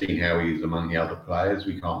Arteta's seen how he is among the other players.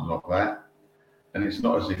 We can't knock that. And it's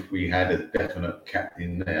not as if we had a definite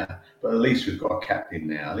captain there, but at least we've got a captain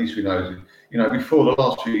now. At least we know, before the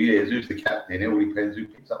last few years, who's the captain? It all depends who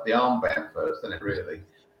picks up the armband first, doesn't it, really?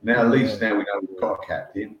 Now, at least now we know we've got a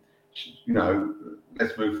captain.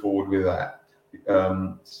 Let's move forward with that.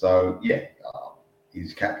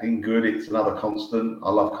 He's captain, good. It's another constant.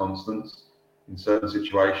 I love constants. In certain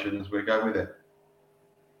situations, we go with it.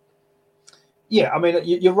 Yeah, I mean,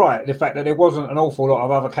 you're right. The fact that there wasn't an awful lot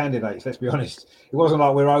of other candidates, let's be honest. It wasn't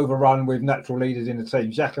like we're overrun with natural leaders in the team.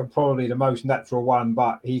 Xhaka probably the most natural one,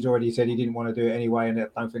 but he's already said he didn't want to do it anyway, and I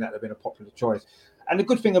don't think that would have been a popular choice. And the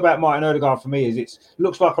good thing about Martin Ødegaard for me is it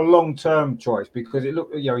looks like a long-term choice because he's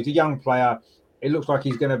a young player. It looks like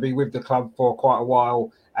he's going to be with the club for quite a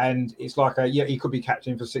while. And it's like, he could be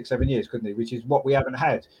captain for 6-7 years, couldn't he? Which is what we haven't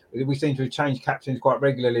had. We seem to have changed captains quite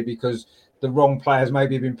regularly because the wrong players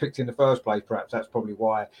maybe have been picked in the first place. Perhaps that's probably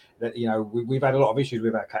why that, we've had a lot of issues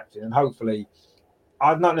with our captain. And hopefully,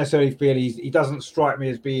 I'd not necessarily feel he doesn't strike me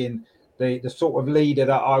as being the sort of leader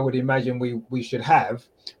that I would imagine we should have.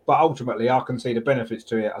 But ultimately, I can see the benefits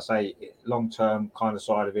to it. I say long-term kind of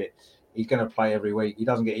side of it. He's going to play every week. He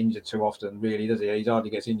doesn't get injured too often, really, does he? He hardly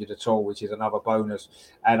gets injured at all, which is another bonus.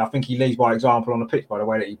 And I think he leads by example on the pitch by the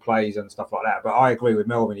way that he plays and stuff like that. But I agree with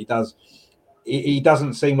Melvin. He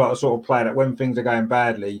doesn't seem like the sort of player that when things are going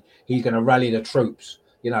badly, he's going to rally the troops.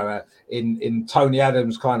 In Tony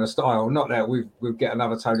Adams kind of style. Not that we'll get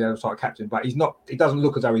another Tony Adams type captain, but he's not. It doesn't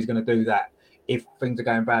look as though he's going to do that if things are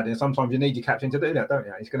going bad. And sometimes you need your captain to do that, don't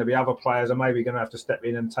you? It's going to be other players are maybe going to have to step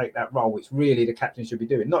in and take that role, which really the captain should be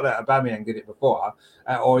doing. Not that Aubameyang did it before,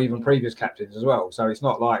 or even previous captains as well. So it's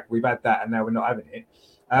not like we've had that and now we're not having it.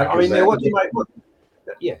 Neil, what do you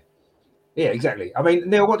make? Yeah, exactly. I mean,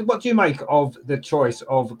 Neil, what do you make of the choice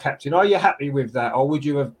of captain? Are you happy with that, or would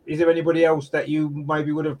you have? Is there anybody else that you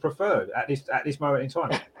maybe would have preferred at this moment in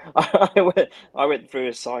time? I went through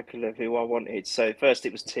a cycle of who I wanted. So first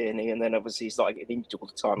it was Tierney, and then obviously he's like getting injured all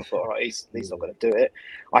the time. I thought, he's not going to do it.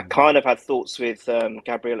 I kind of had thoughts with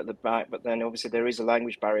Gabriel at the back, but then obviously there is a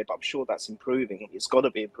language barrier. But I'm sure that's improving. It's got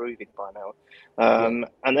to be improving by now.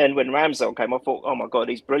 And then when Ramsdale came, I thought, oh my God,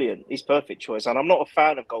 he's brilliant. He's perfect choice. And I'm not a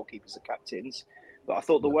fan of goalkeepers and captains, but I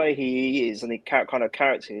thought the way he is and the kind of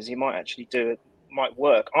character is, he might actually might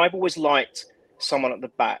work. I've always liked someone at the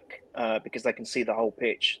back because they can see the whole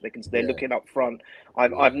pitch. They're looking up front.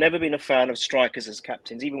 I've never been a fan of strikers as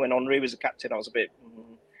captains. Even when Henry was a captain, I was a bit.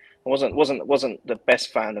 I wasn't the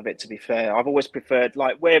best fan of it, to be fair. I've always preferred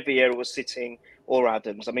like where Vieira was sitting or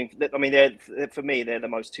Adams. I mean, they're for me they're the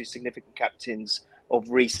most two significant captains of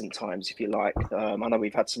recent times, if you like. I know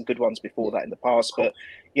we've had some good ones before that in the past, but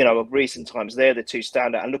of recent times, they're the two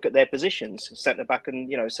standout. And look at their positions: centre back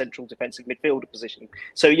and central defensive midfielder position.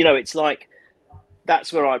 So it's like.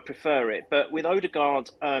 That's where I prefer it. But with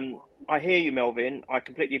Odegaard, I hear you, Melvin. I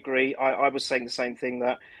completely agree. I was saying the same thing,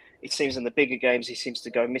 that it seems in the bigger games he seems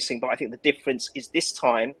to go missing. But I think the difference is this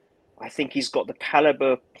time, I think he's got the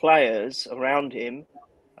caliber players around him,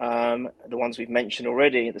 the ones we've mentioned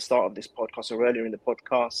already at the start of this podcast or earlier in the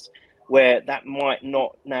podcast, where that might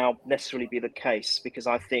not now necessarily be the case, because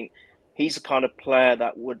I think he's the kind of player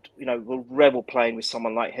that will revel playing with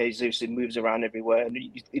someone like Jesus, who moves around everywhere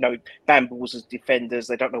and, bamboos as defenders.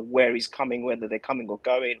 They don't know where he's coming, whether they're coming or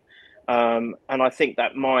going. And I think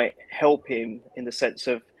that might help him in the sense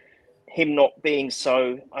of him not being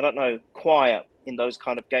so, quiet in those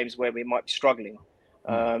kind of games where we might be struggling.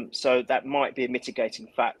 So that might be a mitigating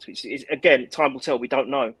fact, which is, again, time will tell. We don't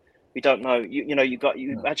know.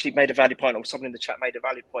 You actually made a valid point, or someone in the chat made a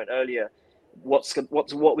valid point earlier. What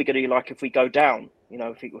are we going to do like if we go down?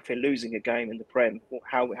 If we're losing a game in the Prem,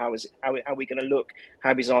 how are we going to look?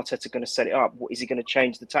 How is Arteta going to set it up? Is he going to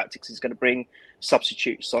change the tactics? He's going to bring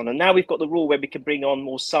substitutes on, and now we've got the rule where we can bring on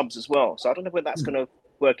more subs as well. So I don't know whether that's going to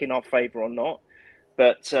work in our favour or not.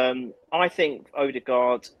 But I think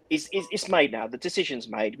Odegaard is made now. The decision's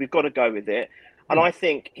made. We've got to go with it. And I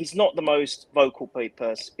think he's not the most vocal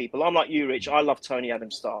people. I'm like you, Rich. I love Tony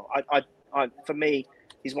Adams' style. For me,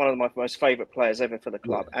 he's one of my most favourite players ever for the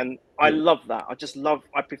club. And I love that.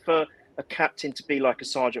 I prefer a captain to be like a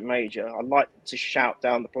sergeant major. I like to shout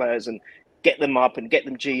down the players and get them up and get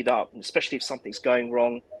them G'd up, and especially if something's going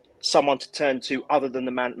wrong, someone to turn to other than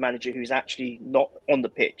the manager who's actually not on the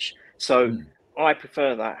pitch. So I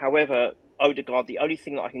prefer that. However, Odegaard, the only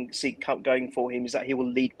thing that I can see going for him is that he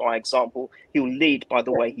will lead by example. He will lead by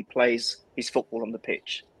the way he plays his football on the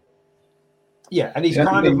pitch. Yeah, and he's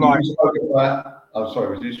kind of like...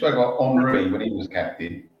 You spoke about Henry when he was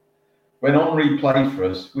captain. When Henry played for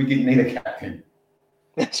us, we didn't need a captain.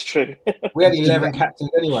 That's true. We had 11 captains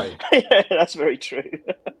anyway. Yeah, that's very true.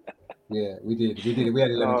 Yeah, we did. We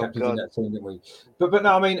had 11 captains in that team, didn't we? But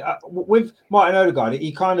no, I mean, with Martin Odegaard,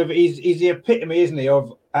 he kind of is the epitome, isn't he,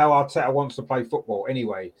 of how Arteta wants to play football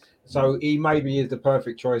anyway. So he maybe is the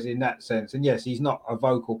perfect choice in that sense. And yes, he's not a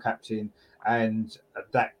vocal captain, and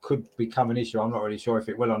that could become an issue. I'm not really sure if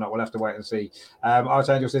it will or not. We'll have to wait and see.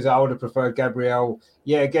 Archangel says, I would have preferred Gabriel.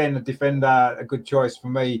 Yeah, again, a defender, a good choice for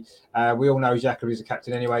me. We all know Xhaka is a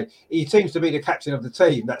captain anyway. He seems to be the captain of the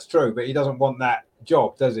team, that's true, but he doesn't want that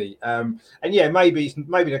job, does he? And yeah, maybe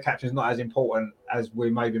the captain's not as important as we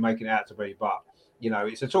may be making it out to be, but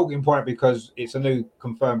it's a talking point because it's a new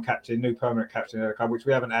confirmed captain, new permanent captain of the club, which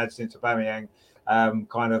we haven't had since Aubameyang.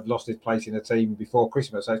 kind of lost his place in the team before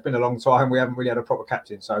Christmas. So it's been a long time. We haven't really had a proper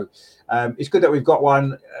captain. So it's good that we've got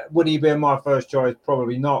one. Would he be my first choice?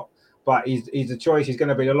 Probably not. But he's a choice. He's going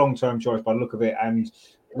to be a long-term choice by the look of it. And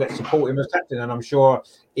let's support him as captain. And I'm sure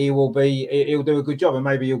he'll do a good job. And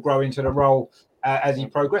maybe he'll grow into the role as he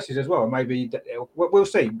progresses as well. And maybe we'll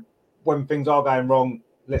see when things are going wrong.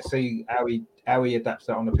 Let's see how he adapts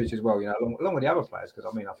that on the pitch as well, along with the other players, because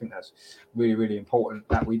I think that's really, really important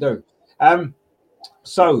that we do.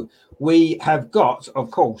 So we have got,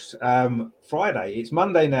 of course, Friday. It's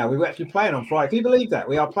Monday now. We're actually playing on Friday. Can you believe that?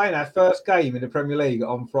 We are playing our first game in the Premier League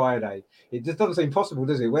on Friday. It just doesn't seem possible,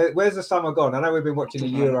 does it? Where's the summer gone? I know we've been watching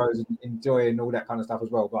the Euros and enjoying all that kind of stuff as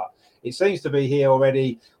well, but it seems to be here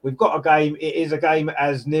already. We've got a game. It is a game,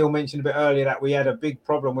 as Neil mentioned a bit earlier, that we had a big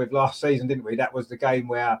problem with last season, didn't we? That was the game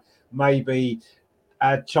where maybe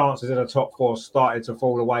our chances at the top four started to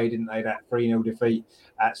fall away, didn't they? That 3-0 defeat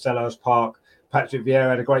at Selhurst Park. Patrick Vieira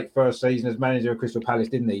had a great first season as manager of Crystal Palace,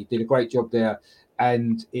 didn't he? Did a great job there,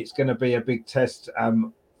 and it's going to be a big test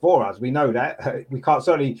for us. We know that.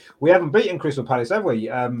 We haven't beaten Crystal Palace, have we?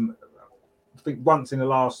 I think once in the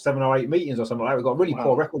last 7 or 8 meetings or something like that. We've got a really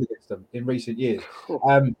poor record against them in recent years.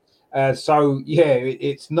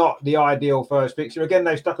 It's not the ideal first fixture. Again,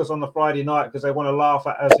 they stuck us on the Friday night because they want to laugh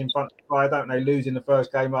at us in front of the crowd, don't they? Losing the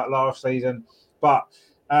first game like last season. But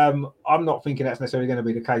I'm not thinking that's necessarily going to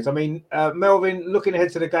be the case. I mean, Melvin, looking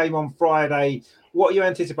ahead to the game on Friday, what are you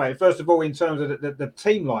anticipating? First of all, in terms of the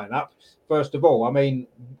team lineup, first of all, I mean,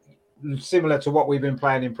 similar to what we've been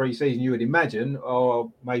playing in pre-season, you would imagine,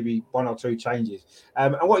 or maybe 1 or 2 changes.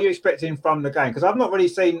 And what are you expecting from the game? Because I've not really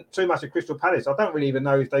seen too much of Crystal Palace. I don't really even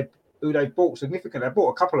know who they bought significantly. They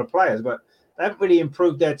bought a couple of players, but they haven't really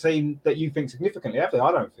improved their team that you think significantly, have they?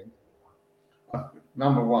 I don't think.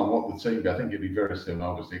 Number one, what the team be? I think it'd be very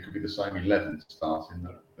similar. Obviously, it could be the same 11 starting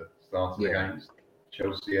against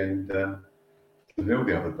Chelsea and Seville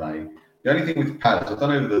the other day. The only thing with Palace, I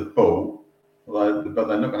don't know the ball, but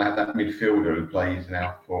they're not going to have that midfielder who plays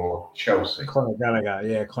now for Chelsea. Conor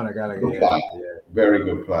Gallagher. Very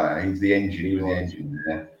good player. He's the engine. He was the engine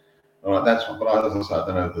there. All right, that's one. But as I say, I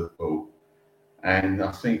don't know the ball, and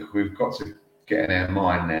I think we've got to get in our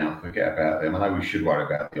mind now, forget about them. I know we should worry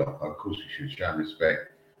about the offer. Of course, we should show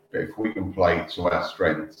respect. But if we can play to our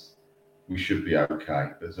strengths, we should be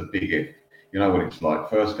okay. There's a big if. You know what it's like.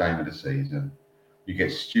 First game of the season, you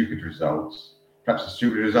get stupid results. Perhaps the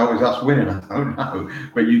stupid result is us winning. I don't know.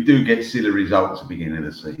 But you do get silly results at the beginning of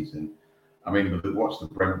the season. I mean, watch the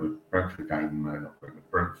Brentford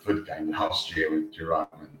game last year with Jerome,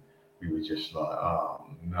 and we were just like, oh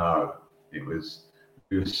no, we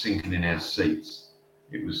were sinking in our seats.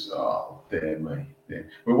 It was, oh, dear me. Yeah.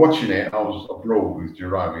 We're watching it. I was abroad with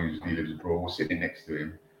Jerome, he lives abroad. We're sitting next to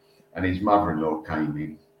him, and his mother-in-law came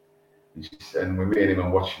in, and we're me and him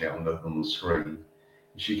and watching it on the screen.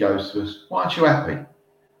 And she goes to us, "Why aren't you happy?"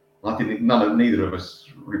 And neither of us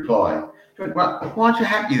replied. She went, "Well, why aren't you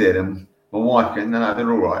happy then?" And my wife goes, "No,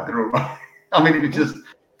 they're all right. I mean, it was just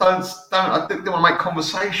I didn't want to make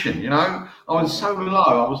conversation. I was so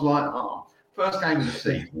low. I was like, oh. First game of the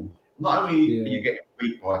season, not only are you getting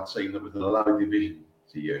beat by a team that was in a low division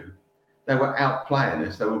to you, they were outplaying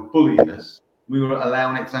us, they were bullying us, we were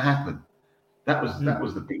allowing it to happen. That was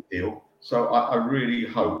the big deal. So I really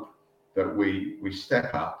hope that we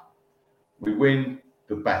step up, we win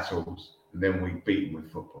the battles, and then we beat them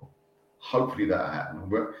with football. Hopefully that'll happen.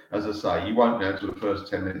 But as I say, you won't know until the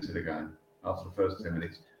first 10 minutes of the game. After the first 10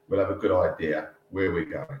 minutes, we'll have a good idea where we're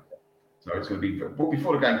going. So it's going to be, but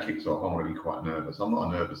before the game kicks off, I'm going to be quite nervous. I'm not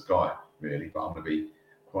a nervous guy, really, but I'm going to be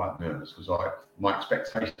quite nervous because my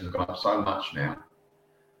expectations have gone up so much now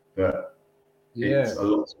that it's a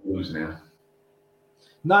lot to lose now.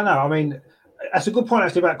 No, I mean, that's a good point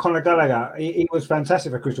actually about Conor Gallagher. He was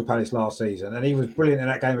fantastic for Crystal Palace last season, and he was brilliant in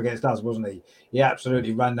that game against us, wasn't he? He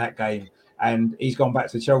absolutely ran that game, and he's gone back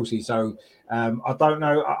to Chelsea. So I don't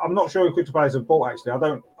know. I'm not sure if Crystal Palace have bought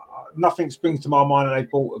actually. Nothing springs to my mind that they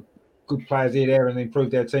bought good players here, there, and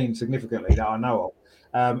improved their team significantly that I know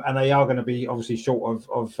of. And they are going to be obviously short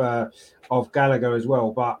of Gallagher as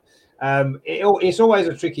well. But it's always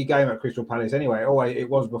a tricky game at Crystal Palace anyway. It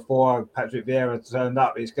was before Patrick Vieira turned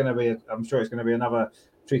up. I'm sure it's going to be another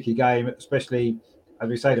tricky game, especially as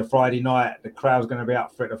we say the Friday night. The crowd's going to be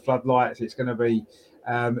up for it, the floodlights. It's going to be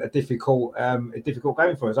a difficult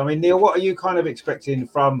game for us. I mean, Neil, what are you kind of expecting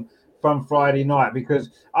from Friday night? Because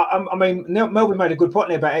I mean, Melvin made a good point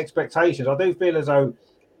there about expectations. I do feel as though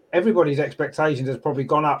everybody's expectations has probably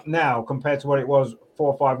gone up now compared to what it was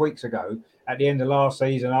 4 or 5 weeks ago at the end of last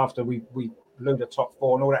season after we lose the top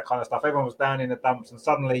four and all that kind of stuff. Everyone was down in the dumps, and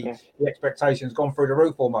suddenly the expectations gone through the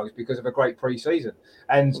roof almost because of a great pre-season.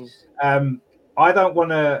 And I don't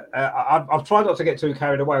want to. I've tried not to get too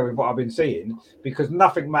carried away with what I've been seeing, because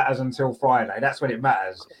nothing matters until Friday. That's when it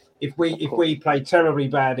matters. If we play terribly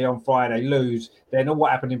badly on Friday, lose, then all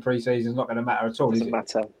what happened in pre-season is not going to matter at all. Doesn't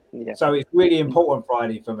matter. Yeah. So it's really important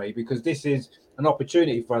Friday for me, because this is an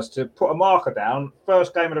opportunity for us to put a marker down.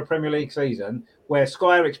 First game of the Premier League season, where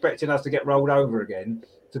Sky are expecting us to get rolled over again,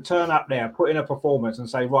 to turn up there, put in a performance, and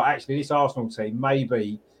say, right, actually, this Arsenal team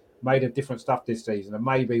maybe made of different stuff this season, and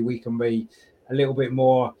maybe we can be a little bit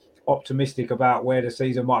more optimistic about where the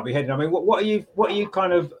season might be heading. I mean, what are you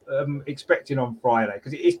kind of expecting on Friday?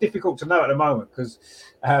 Because it's difficult to know at the moment, because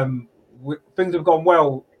things have gone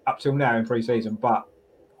well up till now in pre-season, but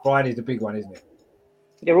Friday's the big one, isn't it?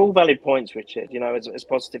 They're all valid points, Richard. You know, as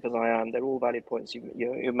positive as I am, they're all valid points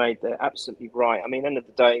you made. They're absolutely right. I mean, end of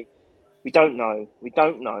the day, we don't know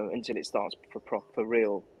until it starts for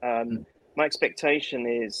real. My expectation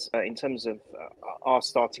is, in terms of our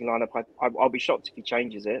starting lineup, I'll be shocked if he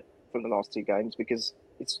changes it from the last two games, because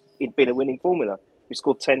it's been a winning formula. We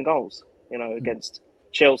scored 10 goals, against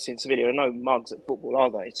Chelsea and Sevilla. Are no mugs at football, are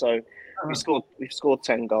they? So we've scored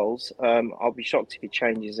 10 goals. I'll be shocked if he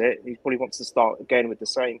changes it. He probably wants to start again with the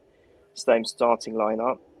same starting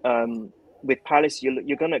lineup. With Palace,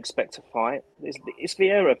 you're going to expect a fight. It's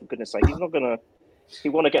Vieira, for goodness sake. He's not going to. He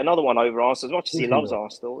want to get another one over Arsenal. As much as he loves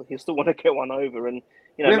Arsenal, he'll still want to get one over. And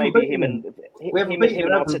maybe him and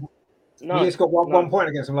Arteta. No, we just got one point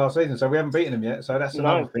against them last season, so we haven't beaten them yet. So that's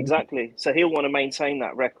another thing. Exactly. So he'll want to maintain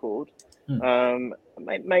that record.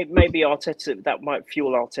 Maybe Arteta, that might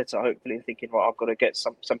fuel Arteta, hopefully, thinking, right, I've got to get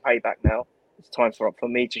some payback now. It's time for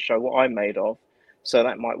me to show what I'm made of. So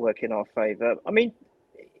that might work in our favour. I mean,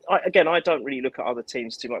 I don't really look at other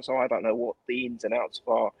teams too much, so I don't know what the ins and outs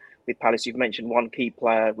are with Palace. You've mentioned one key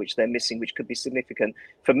player which they're missing, which could be significant.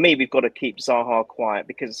 For me, we've got to keep Zaha quiet,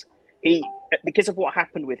 because of what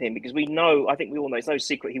happened with him. Because I think we all know, it's no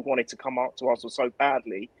secret he wanted to come up to Arsenal so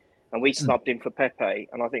badly, and we snubbed him for Pepe,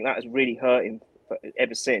 and I think that has really hurt him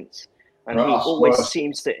ever since. And he always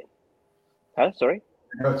seems to. Huh? Sorry.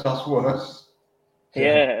 It hurts us worse.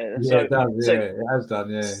 Yeah. It has done.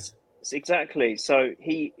 Yeah. Exactly. So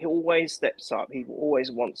he always steps up. He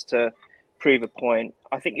always wants to prove a point.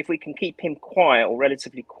 I think if we can keep him quiet, or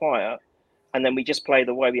relatively quiet, and then we just play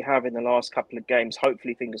the way we have in the last couple of games,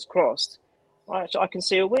 hopefully, fingers crossed, I can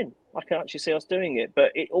see a win. I can actually see us doing it.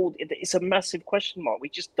 But it's a massive question mark. We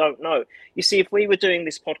just don't know. You see, if we were doing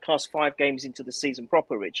this podcast 5 games into the season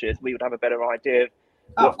proper, Richard, we would have a better idea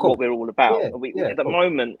of what we're all about. At the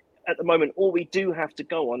moment, all we do have to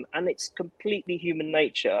go on, and it's completely human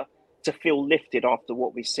nature to feel lifted after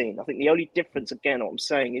what we've seen. I think the only difference, again, what I'm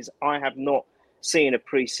saying is I have not seen a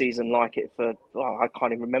pre-season like it for, I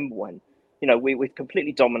can't even remember when. We've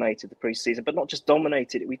completely dominated the pre-season, but not just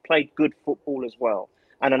dominated it. We played good football as well.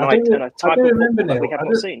 And a type of football that we have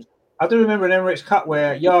not seen. I do remember an Emirates Cup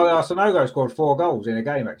where Yaya Sanogo scored 4 goals in a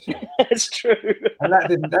game, actually. It's true. And that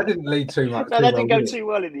didn't lead too much. No, that didn't go too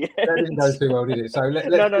well in the end. That didn't go too well, did it? So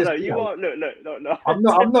no. You are no. I'm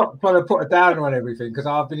not trying to put a downer on everything, because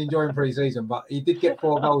I've been enjoying pre-season, but he did get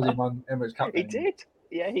 4 goals in one Emirates Cup game. He did.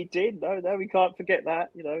 Yeah, he did. No, we can't forget that.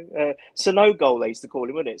 Sano goal, they used to call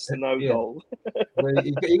him, wasn't it? Sano goal. Well,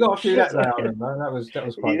 he got a few that day, I remember. That was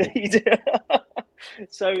quite good. He did.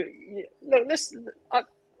 So look,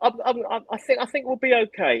 I think we'll be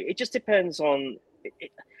okay. It just depends on.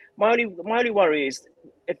 My only worry is,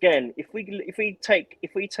 again, if we take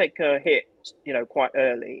a hit, quite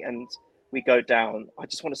early, and we go down, I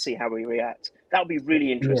just want to see how we react. That would be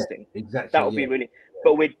really interesting. Yeah, exactly. That would be really.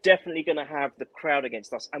 But we're definitely going to have the crowd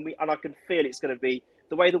against us, and I can feel it's going to be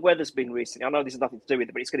the way the weather's been recently. I know this has nothing to do with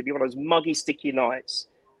it, but it's going to be one of those muggy, sticky nights.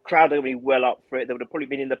 Crowd are going to be well up for it. They would have probably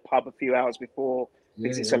been in the pub a few hours before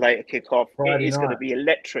because it's a later kickoff. It is going to be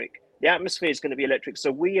electric. The atmosphere is going to be electric.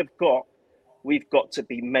 So we've got to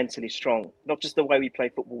be mentally strong. Not just the way we play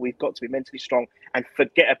football. We've got to be mentally strong and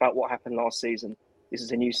forget about what happened last season. This is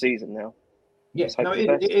a new season now. Yes, it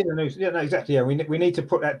is a new. Yeah, no, exactly. Yeah, we need to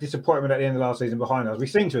put that disappointment at the end of last season behind us. We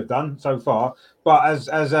seem to have done so far, but as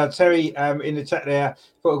Terry in the chat there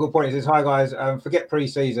put a good point. He says, "Hi guys, forget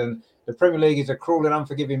pre-season. The Premier League is a cruel and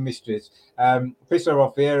unforgiving mistress. Piss her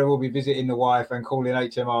off. Vieira will be visiting the wife and calling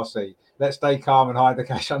HMRC. Let's stay calm and hide the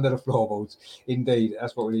cash under the floorboards. Indeed,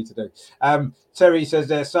 that's what we need to do." Terry says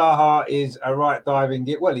there, Zaha is a right diving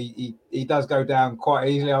git. Well, he does go down quite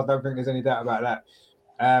easily. I don't think there's any doubt about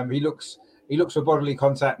that. He looks he looks for bodily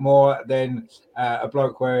contact more than a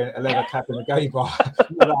bloke wearing a leather cap in a gay bar.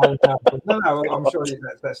 No, I'm sure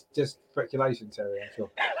that's just speculation, Terry.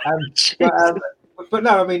 I'm sure. But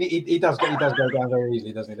no, I mean, he does go down very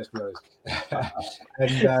easily, doesn't he? Let's be honest.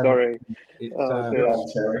 And sorry,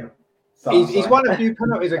 Terry. He's won a few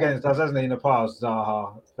penalties against us, hasn't he, in the past,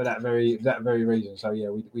 Zaha, for that very reason. So yeah,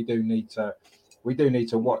 we do need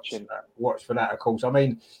to watch for that, of course. I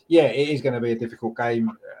mean, yeah, it is going to be a difficult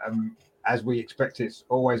game, as we expect it's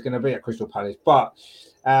always going to be at Crystal Palace. But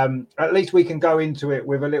at least we can go into it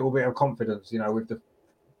with a little bit of confidence, with the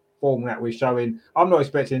form that we're showing. I'm not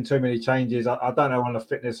expecting too many changes. I don't know on the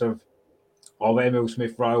fitness of Emil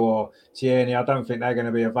Smith-Rowe or Tierney. I don't think they're going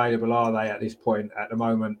to be available, are they, at this point at the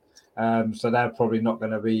moment? So they're probably not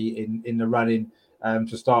going to be in the running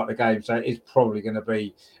to start the game. So it's probably going to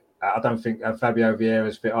be, I don't think Fabio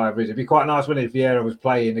Vieira's fit either. It'd be quite nice, wouldn't it, if Vieira was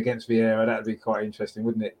playing against Vieira? That'd be quite interesting,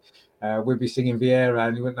 wouldn't it? We'd be singing Vieira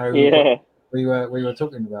and you wouldn't know what we were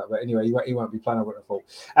talking about. But anyway, he won't be playing, I wouldn't have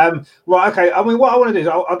thought. Right, okay. I mean, what I want to do is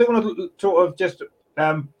I do want to sort of just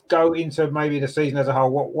go into maybe the season as a whole,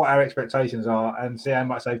 what our expectations are, and see how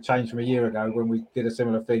much they've changed from a year ago when we did a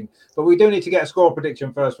similar thing. But we do need to get a score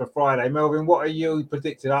prediction first for Friday. Melvin, what are you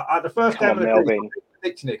predicting? The first game of the season,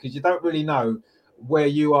 predicting it because you don't really know where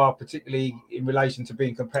you are, particularly in relation to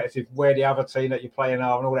being competitive, where the other team that you're playing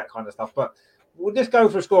are, and all that kind of stuff. But we'll just go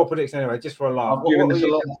for a score prediction anyway, just for a laugh. I've given it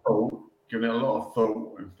a lot of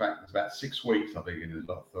thought. In fact, it's about 6 weeks I've been giving it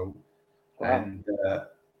a lot of thought. Wow. And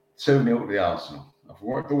 2-0 to the Arsenal. I've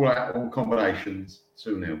worked all out, all combinations.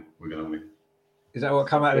 2-0. We're going to win. Is that what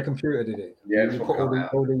came out of the computer? Did it? Yeah. You put all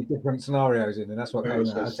the different scenarios in, and that's what came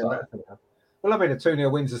out. Well, I mean, a 2-0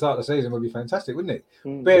 win to start the season would be fantastic, wouldn't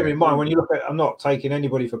it? Bearing in mind, when you look at, I'm not taking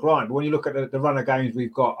anybody for granted, but when you look at the run of games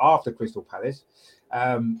we've got after Crystal Palace,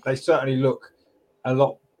 they certainly look a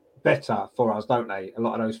lot better for us, don't they? A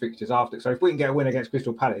lot of those fixtures after. So if we can get a win against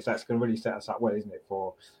Crystal Palace, that's going to really set us up well, isn't it?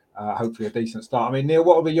 For hopefully a decent start. I mean, Neil,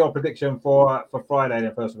 what will be your prediction for Friday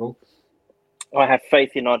then, first of all? I have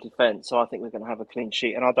faith in our defence, so I think we're going to have a clean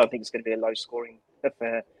sheet, and I don't think it's going to be a low-scoring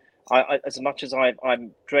affair. I as much as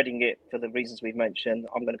I'm dreading it for the reasons we've mentioned,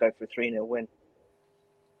 I'm going to go for a 3-0 win.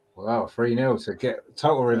 Wow, 3-0 to get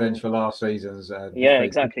total revenge for last season's.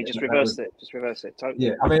 Exactly. Just reverse it. Totally.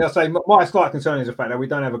 Yeah, I mean, I say my slight concern is the fact that we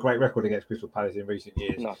don't have a great record against Crystal Palace in recent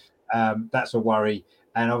years. No. That's a worry.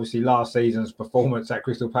 And obviously, last season's performance at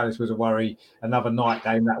Crystal Palace was a worry. Another night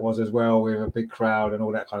game that was as well, with a big crowd and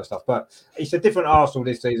all that kind of stuff. But it's a different Arsenal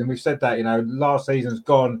this season. We've said that, last season's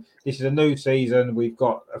gone. This is a new season. We've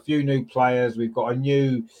got a few new players. We've got a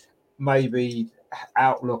new, maybe,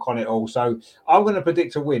 outlook on it all. So I'm going to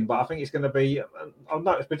predict a win, but I think it's going to be, I'm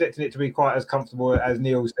not predicting it to be quite as comfortable as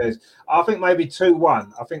Neil says. I think maybe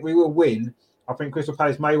 2-1. I think we will win. I think Crystal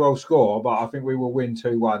Palace may well score, but I think we will win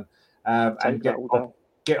 2-1 and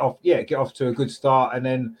get off to a good start. And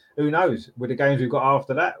then who knows, with the games we've got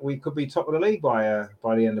after that, we could be top of the league by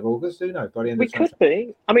the end of August. Who knows? By the end we could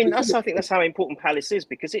be. I mean, I think that's how important Palace is,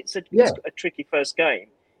 because it's a tricky first game.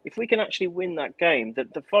 If we can actually win that game,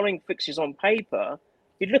 the following fixtures on paper,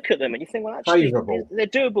 you look at them and you think, well, actually, they're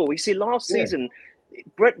doable. We see last season,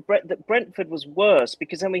 Brentford was worse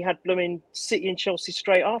because then we had blooming City and Chelsea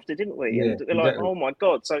straight after, didn't we? Yeah, and we're like, oh my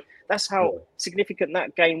God. So that's how significant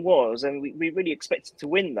that game was. And we really expected to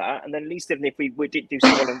win that. And then at least even if we did do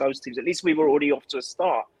so well on those teams, at least we were already off to a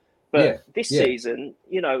start. But this season,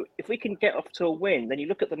 if we can get off to a win, then you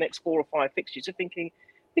look at the next 4 or 5 fixtures, you're thinking,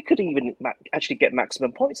 we could even actually get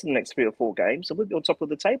maximum points in the next 3 or 4 games, so we'd be on top of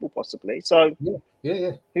the table possibly. So,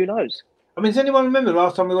 who knows? I mean, does anyone remember the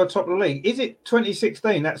last time we were top of the league? Is it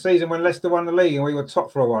 2016, that season when Leicester won the league and we were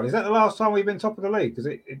top for a while? Is that the last time we've been top of the league? Because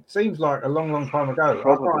it seems like a long, long time ago.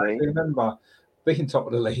 Probably. I can't actually remember being top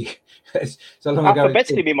of the league. It's so long ago.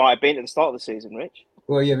 Alphabetically, we might have been at the start of the season, Rich.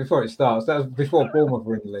 Well, yeah, before it starts. That was before Bournemouth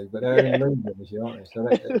were in the league, but they're in the league this year, aren't they? So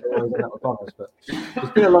they're always out of us. But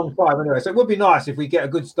it's been a long time anyway. So it would be nice if we get a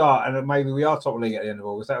good start and maybe we are top of the league at the end of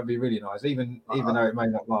August. That would be really nice, even though it may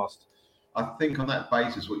not last. I think on that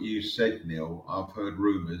basis, what you said, Neil, I've heard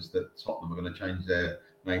rumours that Tottenham are going to change their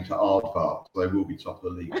name to Aardvark, so they will be top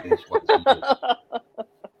of the league this one.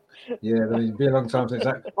 Yeah, it'll be a long time since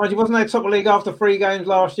that. Mind you, wasn't they top of the league after 3 games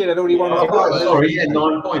last year? They'd already won.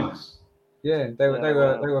 9 points. Yeah, they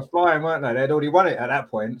were flying, weren't they? They'd already won it at that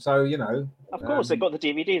point. So of course, they got the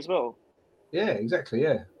DVD as well. Yeah, exactly.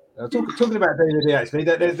 Yeah, talking about DVD, actually,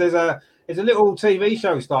 there's a little TV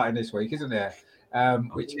show starting this week, isn't there?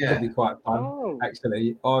 Which could be quite fun,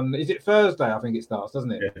 actually. Is it Thursday? I think it starts,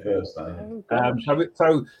 doesn't it? Yeah, Thursday.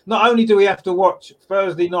 So not only do we have to watch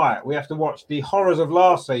Thursday night, we have to watch the horrors of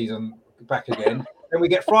last season back again. then we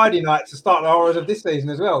get Friday night to start the horrors of this season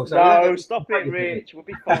as well. So no, stop it, Rich. We'll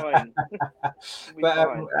be fine.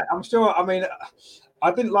 I'm sure. I mean,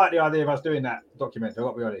 I didn't like the idea of us doing that documentary.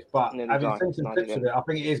 I'll be honest, but having seen some clips of it, I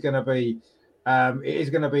think it is going to be. It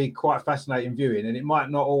is going to be quite fascinating viewing, and it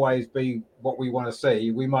might not always be what we want to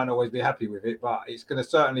see. We might not always be happy with it, but it's going to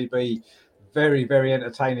certainly be very, very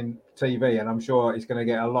entertaining TV, and I'm sure it's going to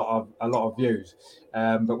get a lot of views.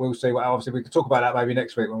 But we'll see. Obviously, we could talk about that maybe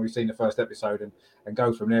next week when we've seen the first episode and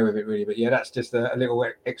go from there with it, really. But yeah, that's just a little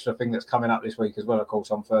extra thing that's coming up this week as well, of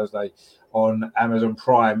course, on Thursday on Amazon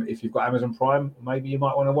Prime. If you've got Amazon Prime, maybe you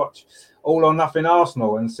might want to watch All or Nothing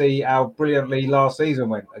Arsenal and see how brilliantly last season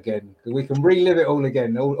went again. We can relive it all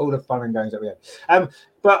again, all the fun and games that we had.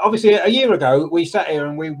 But obviously, a year ago, we sat here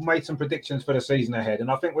and we made some predictions for the season ahead.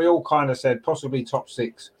 And I think we all kind of said possibly top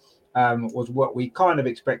 6 was what we kind of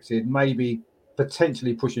expected, maybe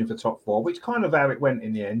potentially pushing for top 4, which kind of how it went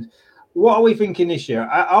in the end. What are we thinking this year?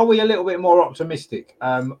 Are we a little bit more optimistic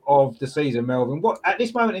of the season, Melvin? What at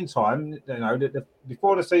this moment in time,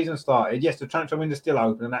 before the season started, yes, the transfer window's still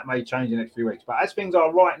open and that may change in the next few weeks. But as things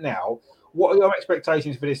are right now, what are your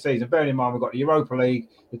expectations for this season? Bearing in mind we've got the Europa League,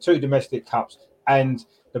 the 2 domestic cups, and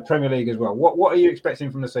the Premier League as well. What are you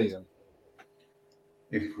expecting from the season?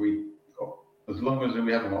 As long as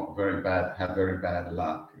we haven't got very bad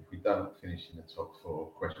luck, if we don't finish in the top 4,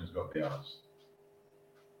 questions got to be asked.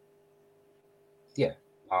 Yeah,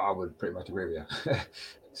 I would pretty much agree with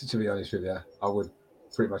you. To be honest with you, I would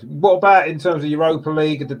pretty much. What about in terms of Europa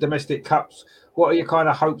League and the domestic cups? What are your kind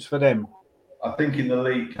of hopes for them? I think in the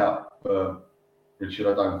League Cup, Richard,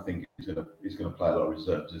 I don't think he's going to play a lot of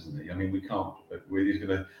reserves, isn't he? I mean, we can't. He's going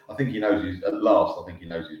to. I think he knows his. At last, I think he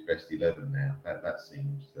knows his best 11 now. That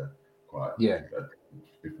seems quite a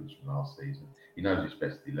difference from last season. He knows his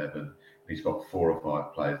best 11. He's got 4 or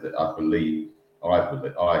 5 players that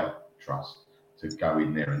I trust to go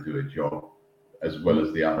in there and do a job, as well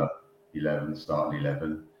as the other 11, starting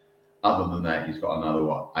 11. Other than that, he's got another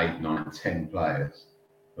 8, 9, 10 players,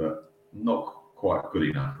 but not quite good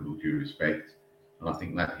enough, with all due respect. And I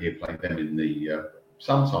think that he'll play them in the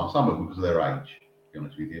sometimes, some of them because of their age, to be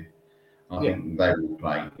honest with you. I think they will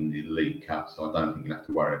play in the League Cup, so I don't think you have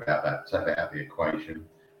to worry about that. Take that out of the equation.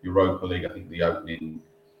 Europa League, I think the opening,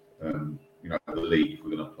 the league, if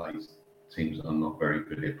we're going to play teams that are not very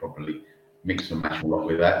good here properly, mix and match a lot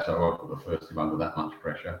with that. So I'll put the first team under that much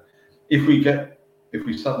pressure. If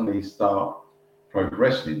we suddenly start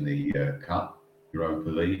progressing in the Cup, Europa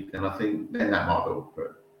League, then I think that might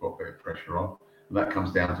put a bit of pressure on. And that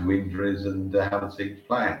comes down to injuries and how the team's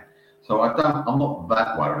playing. So I'm not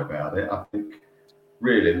that worried about it. I think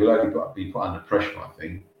really we'll only be put under pressure, I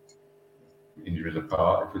think, injuries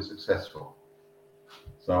apart, if we're successful.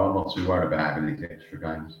 So I'm not too worried about having these extra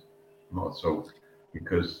games. Not at all.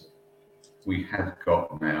 Because we have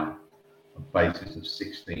got now a basis of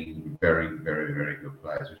 16 very, very, very good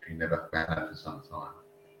players, which we never had for some time.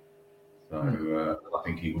 So I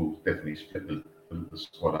think he will definitely split the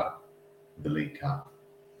squad up in the League Cup.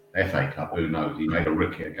 FA Cup, who knows? He made a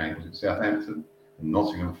ricket game. Was it Southampton? And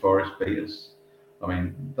Nottingham Forest beat us. I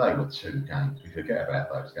mean, they were 2 games. We forget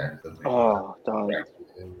about those games, don't we? Oh, darn.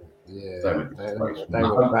 Yeah, they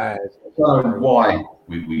were bad. I don't know why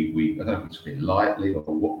we I don't know if we took it lightly or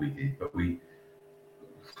what we did, but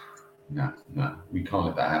no, we can't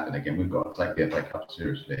let that happen again. We've got to take the FA Cup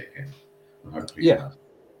seriously again. And hopefully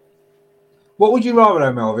What would you rather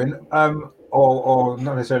though, Melvin? Or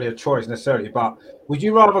not necessarily a choice necessarily, but would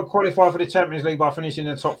you rather qualify for the Champions League by finishing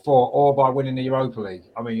in the top 4 or by winning the Europa League?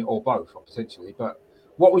 I mean, or both, potentially. But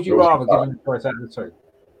what would you rather, given the choice out of the 2?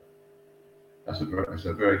 That's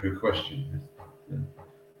a very good question.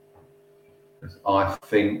 I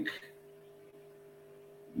think.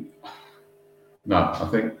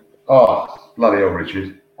 Oh, bloody hell,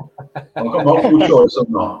 Richard. I've got multiple choice or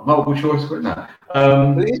not? Multiple choice, but no.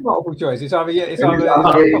 It is multiple choice. It's either I'm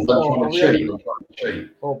trying to cheat.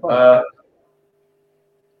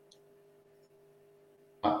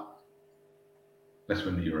 Let's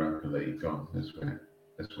win the Europa League. Go on, let's win it.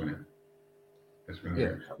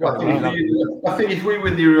 I think if we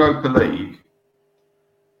win the Europa League,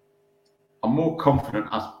 I'm more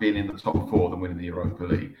confident us being in the top 4 than winning the Europa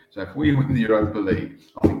League. So if we win the Europa League,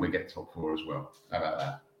 I think we get top 4 as well. How about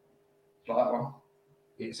that? Like that one?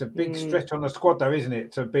 It's a big stretch on the squad, though, isn't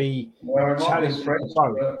it? To be challenged.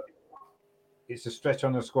 It's a stretch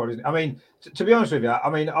on the squad, isn't it? I mean, to be honest with you,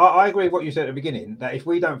 I agree with what you said at the beginning, that if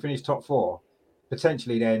we don't finish top 4,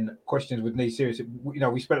 potentially then questions would need serious. You know,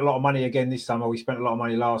 we spent a lot of money again this summer. We spent a lot of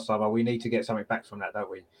money last summer. We need to get something back from that,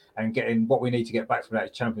 don't we? And getting what we need to get back from that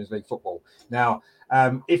is Champions League football. Now,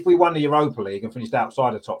 if we won the Europa League and finished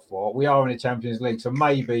outside the top four, we are in the Champions League, so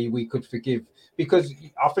maybe we could forgive, because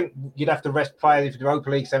I think you'd have to rest players if the Europa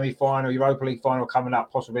League semi-final, Europa League final coming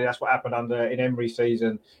up. Possibly that's what happened in Emery's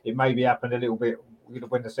season. It maybe happened a little bit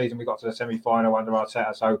when the season we got to the semi-final under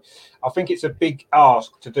Arteta. So I think it's a big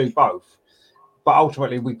ask to do both. But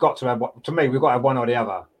ultimately, we've got to have, to me, we've got to have one or the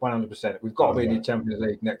other, 100%. We've got to be in the Champions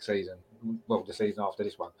League next season. Well, the season after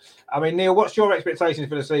this one. I mean, Neil, what's your expectations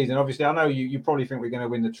for the season? Obviously, I know you probably think we're going to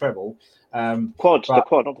win the treble. The quad, not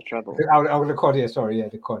the treble. The quad, yeah, sorry, yeah,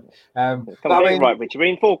 the quad. Come on, right, Richard. We're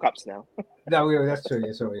in 4 cups now. No, that's true.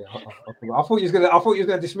 Yeah, sorry. Yeah. I thought you was going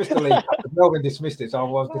to dismiss the league. Melbourne dismissed it, so I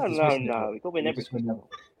was dismissing it. No, we've got to win everything.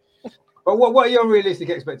 But what are your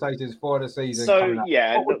realistic expectations for the season? So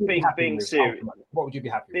yeah, look, being serious. What would you be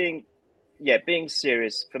happy with? Being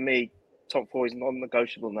serious for me. Top 4 is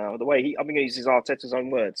non-negotiable now. The way I'm going to use his Arteta's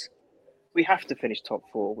own words. We have to finish top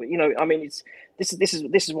 4. You know, I mean, this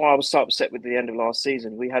is why I was so upset with the end of last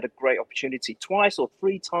season. We had a great opportunity twice or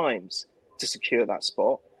 3 times to secure that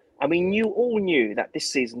spot, and we all knew that this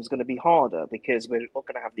season was going to be harder because we're not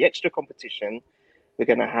going to have the extra competition. We're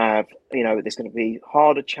going to have, you know, there's going to be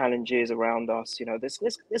harder challenges around us. You know,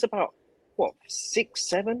 there's about 6,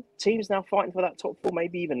 7 teams now fighting for that top 4,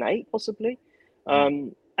 maybe even 8 possibly.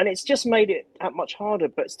 And it's just made it that much harder.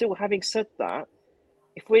 But still, having said that,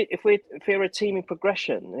 if we're a team in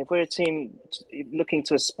progression, if we're a team looking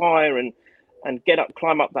to aspire and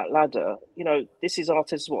climb up that ladder, you know, this is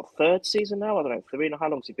Arteta's 3rd season now? I don't know, 3 and how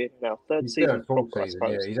long's he been now? 3rd season.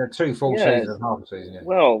 Yeah, he's had 2 full seasons and half a season. Yeah.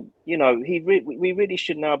 Well, you know, we really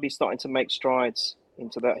should now be starting to make strides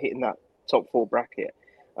into that, hitting that top 4 bracket.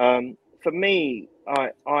 For me,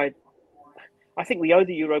 I think we owe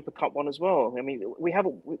the Europa Cup one as well. I mean,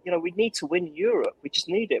 we need to win Europe. We just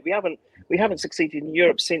need it. We haven't succeeded in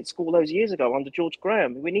Europe since all those years ago under George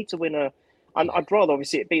Graham. We need to win and I'd rather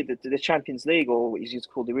obviously it be the Champions League, or what is used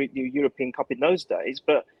to call the European Cup in those days.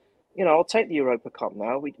 But, you know, I'll take the Europa Cup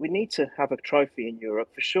now. We need to have a trophy in Europe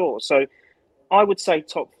for sure. So I would say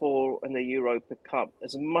top 4 in the Europa Cup.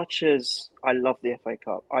 As much as I love the FA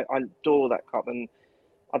Cup, I adore that cup, and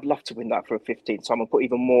I'd love to win that for a 15th time and put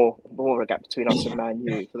even more of a gap between us and Man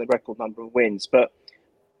U for the record number of wins. But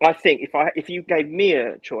I think if you gave me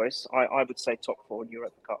a choice, I would say top 4 in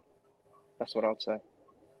Europa Cup. That's what I'd say.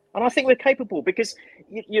 And I think we're capable, because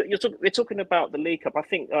we're talking about the League Cup. I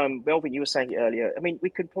think, Melvin, you were saying it earlier. I mean, we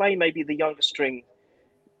could play maybe the younger string.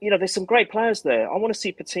 You know, there's some great players there. I want to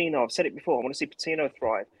see Patino. I've said it before. I want to see Patino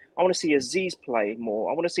thrive. I want to see Aziz play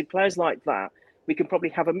more. I want to see players like that. We can probably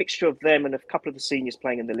have a mixture of them and a couple of the seniors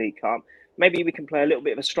playing in the League Cup. Maybe we can play a little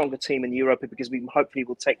bit of a stronger team in Europa, because we hopefully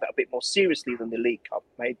will take that a bit more seriously than the League Cup,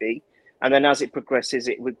 maybe. And then as it progresses,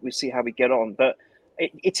 we see how we get on. But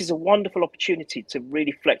it is a wonderful opportunity to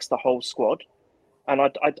really flex the whole squad. And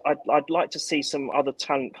I'd like to see some other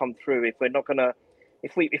talent come through. If we're not going to,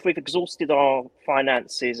 if we've exhausted our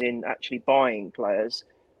finances in actually buying players,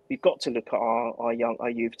 we've got to look at our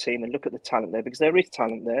youth team and look at the talent there, because there is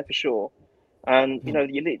talent there for sure. And, you know,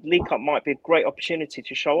 the League Cup might be a great opportunity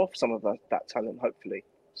to show off some of that talent, hopefully.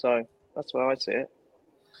 So that's where I see it.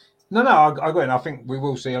 No, I agree. And I think we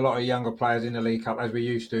will see a lot of younger players in the League Cup, as we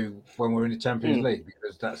used to when we were in the Champions League,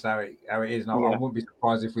 because that's how it is. And I wouldn't be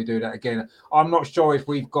surprised if we do that again. I'm not sure if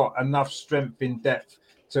we've got enough strength in depth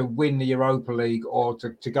to win the Europa League, or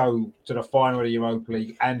to go to the final of the Europa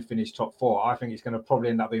League and finish top 4. I think it's going to probably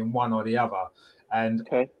end up being one or the other. And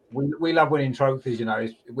we love winning trophies, you know.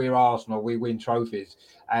 We're Arsenal, we win trophies,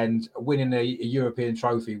 and winning a European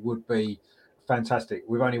trophy would be fantastic.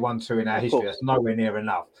 We've only won 2 in our history. That's nowhere near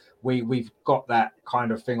enough. We've got that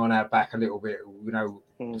kind of thing on our back a little bit, you know.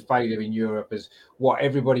 Failure in Europe is what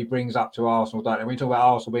everybody brings up to Arsenal, don't they? When we talk about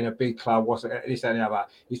Arsenal being a big club, what's this and the other,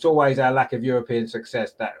 it's always our lack of European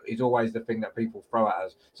success that is always the thing that people throw at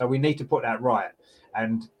us. So we need to put that right.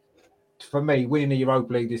 And for me, winning the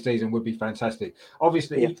Europa League this season would be fantastic.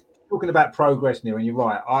 Obviously, talking about progress, Neil, and you're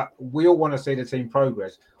right. We all want to see the team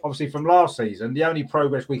progress. Obviously, from last season, the only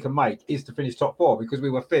progress we can make is to finish top 4, because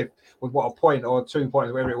we were 5th with a point or 2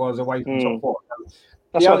 points, whatever it was, away from top 4. So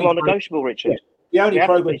that's not non-negotiable, Richard. The only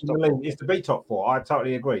progress in the league is to be top 4. I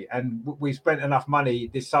totally agree. And we spent enough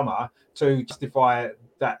money this summer to justify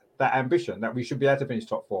that ambition, that we should be able to finish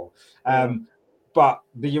top 4. But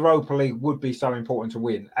the Europa League would be so important to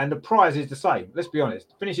win. And the prize is the same. Let's be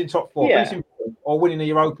honest. Finishing top 4, finishing or winning the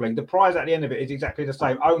Europa League, the prize at the end of it is exactly the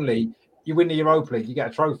same. Only you win the Europa League, you get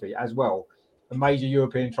a trophy as well, a major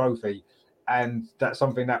European trophy. and that's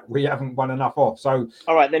something that we haven't won enough of. So,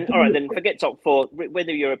 all right then, forget top four, win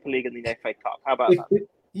the Europa League and the FA Cup. How about that?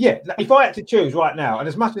 If I had to choose right now, and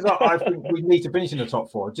as much as I think we need to finish in the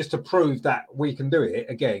top four just to prove that we can do it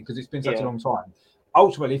again, because it's been such a long time.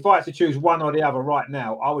 Ultimately, if I had to choose one or the other right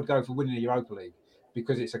now, I would go for winning the Europa League,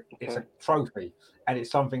 because it's a trophy and it's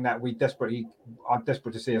something that I'm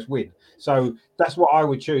desperate to see us win. So that's what I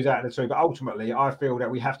would choose out of the two. But ultimately, I feel that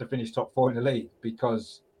we have to finish top four in the league,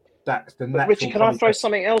 because that's the natural. Richard, can I throw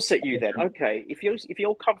something else at you then? Okay, if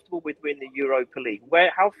you're comfortable with winning the Europa League,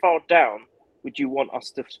 how far down would you want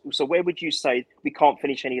us to? So where would you say we can't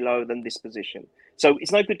finish any lower than this position? So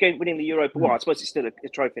it's no good winning the Europa. Well, I suppose it's still a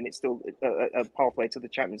trophy and it's still a pathway to the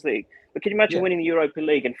Champions League. But can you imagine winning the Europa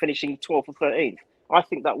League and finishing 12th or 13th? I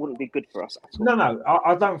think that wouldn't be good for us at all. No,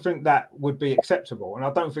 I don't think that would be acceptable, and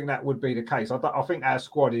I don't think that would be the case. I think our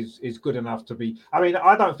squad is good enough to be. I mean,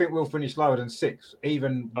 I don't think we'll finish lower than 6th,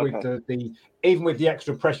 even with the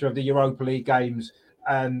extra pressure of the Europa League games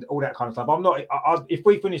and all that kind of stuff. If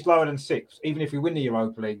we finish lower than 6th, even if we win the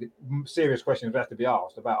Europa League, serious questions have to be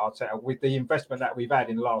asked about Arteta with the investment that we've had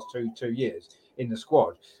in the last two years in the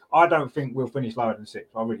squad. I don't think we'll finish lower than 6th.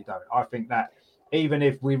 I really don't. I think that even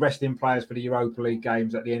if we rest in players for the Europa League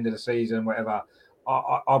games at the end of the season, whatever,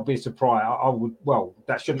 I'd be surprised. I would. Well,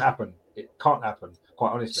 that shouldn't happen. It can't happen,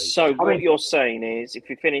 quite honestly. So what you're saying is, if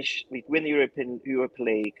we win the Europa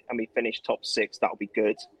League and we finish top 6, that'll be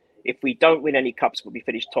good. If we don't win any cups, but we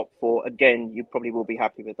finish top 4, again, you probably will be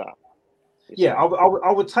happy with that. Yeah,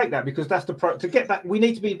 I would take that, because that's to get back. We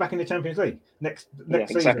need to be back in the Champions League next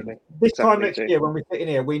season. Exactly. This time next year, when we're sitting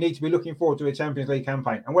here, we need to be looking forward to a Champions League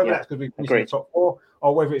campaign. And whether that's because we finish in the top 4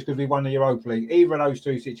 or whether it's because we won the Europa League, either of those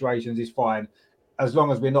two situations is fine, as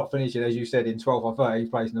long as we're not finishing, as you said, in 12th or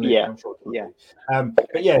 13th place in the league. I'm sure.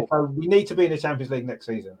 So we need to be in the Champions League next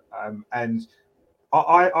season. And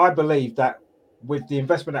I believe that with the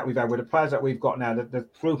investment that we've had, with the players that we've got now, the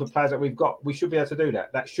group of players that we've got, we should be able to do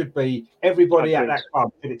that. That should be everybody at that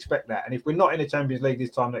club should expect that. And if we're not in the Champions League this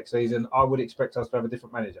time next season, I would expect us to have a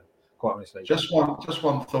different manager, quite honestly. Just one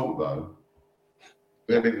thought though.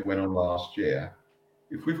 Everything that went on last year,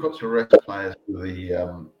 if we've got to rest players for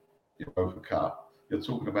the Europa Cup, you're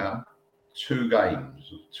talking about 2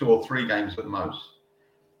 or 3 games at most.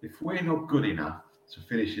 If we're not good enough to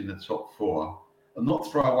finish in the top 4, and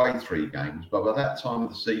not throw away 3 games, but by that time of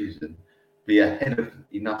the season, be ahead of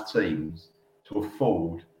enough teams to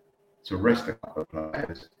afford to rest a couple of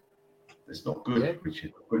players. It's not good,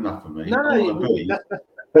 Richard. Not good enough for me.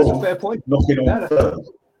 That's a fair point. Knocking on third.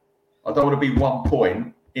 I don't want to be 1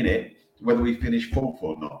 point in it, whether we finish 4th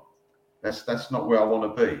or not. That's not where I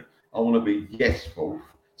want to be. I want to be 4th,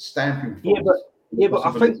 stamping 4th. But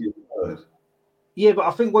I think. Yeah, but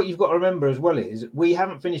I think what you've got to remember as well is we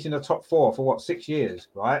haven't finished in the top 4 for 6 years,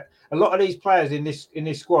 right? A lot of these players in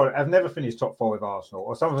this squad have never finished top 4 with Arsenal,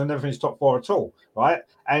 or some of them never finished top 4 at all, right?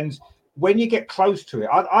 And when you get close to it,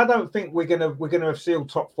 I don't think we're gonna have sealed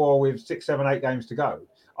top 4 with 6, 7, 8 games to go.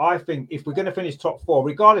 I think if we're going to finish top 4,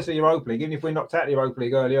 regardless of the Europa League, even if we're knocked out of the Europa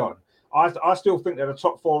League early on, I still think that the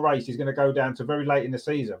top 4 race is going to go down to very late in the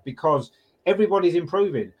season, because everybody's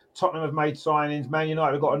improving. Tottenham have made signings. Man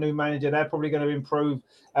United have got a new manager. They're probably going to improve.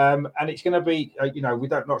 And it's going to be,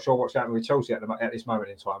 not sure what's happening with Chelsea at this moment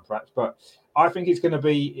in time, perhaps. But I think it's going to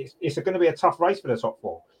be a tough race for the top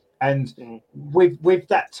 4. And with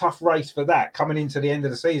that tough race for that coming into the end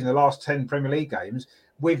of the season, the last 10 Premier League games,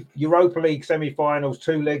 with Europa League semi-finals,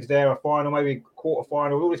 2 legs there, a final, maybe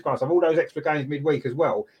quarter-final, all this kind of stuff, all those extra games midweek as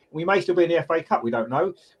well. We may still be in the FA Cup, we don't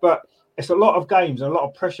know. But it's a lot of games and a lot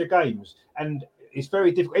of pressure games. And it's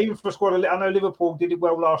very difficult, even for a squad. I know Liverpool did it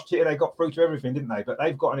well last year. They got through to everything, didn't they? But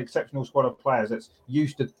they've got an exceptional squad of players that's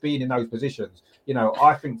used to being in those positions.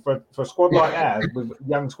 I think for a squad like ours, with the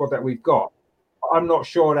young squad that we've got, I'm not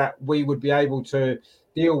sure that we would be able to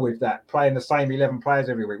deal with that, playing the same 11 players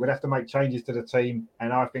every week. We'd have to make changes to the team,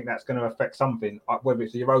 and I think that's going to affect something, whether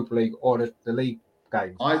it's the Europa League or the league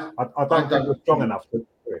games. I don't think we're strong enough to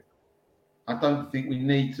do it. I don't think we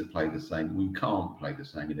need to play the same. We can't play the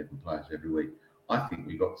same 11 players every week. I think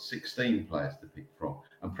we've got 16 players to pick from,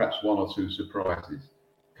 and perhaps 1 or 2 surprises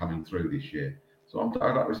coming through this year. So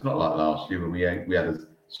it's not like last year when we had a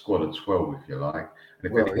squad of 12, if you like.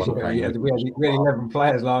 And if we had 11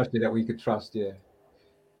 players last year that we could trust. Yeah.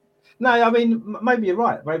 No, I mean, maybe you're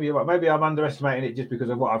right. Maybe I'm underestimating it just because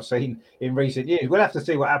of what I've seen in recent years. We'll have to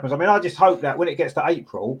see what happens. I mean, I just hope that when it gets to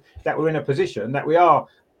April, that we're in a position that we are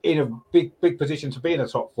in a big position to be in the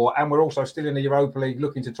top 4, and we're also still in the Europa League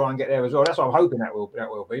looking to try and get there as well. That's what I'm hoping that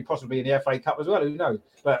will be, possibly in the FA Cup as well. Who knows?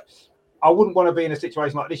 But I wouldn't want to be in a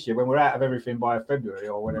situation like this year when we're out of everything by February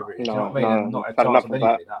or whatever it is. You know what I mean? And not a chance of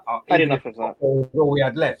anything. Had enough of that. All we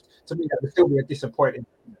had left. To me, that would still be a disappointing,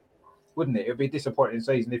 wouldn't it? It would be a disappointing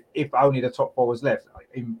season if only the top four was left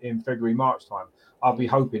in February, March time. I'll be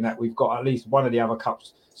hoping that we've got at least one of the other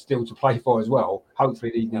cups still to play for as well.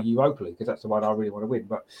 Hopefully the Europa League, because that's the one I really want to win.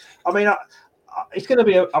 But I mean, it's going to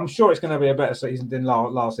be. I'm sure it's going to be a better season than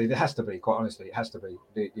last season. It has to be, quite honestly. It has to be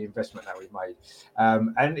the investment that we've made,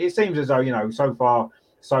 and it seems as though so far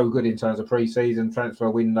so good in terms of pre-season, transfer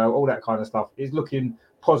window, all that kind of stuff is looking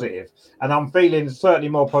positive. And I'm feeling certainly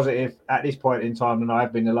more positive at this point in time than I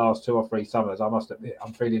have been the last 2 or 3 summers. I must admit,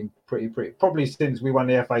 I'm feeling pretty. Probably since we won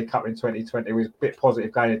the FA Cup in 2020, we was a bit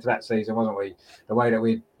positive going into that season, wasn't we? The way that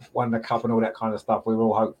we won the cup and all that kind of stuff, we were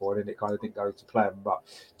all hopeful, and then it kind of didn't go to plan. But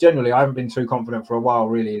generally, I haven't been too confident for a while,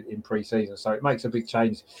 really, in pre-season. So it makes a big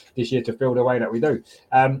change this year to feel the way that we do.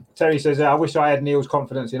 Terry says, "I wish I had Neil's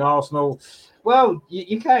confidence in Arsenal." Well,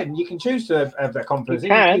 you can choose to have that confidence.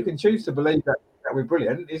 You can choose to believe that we're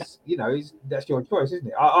brilliant. That's your choice, isn't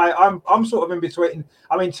it? I'm sort of in between.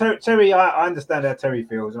 I mean, Terry, I understand how Terry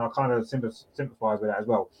feels, and I kind of sympathise with that as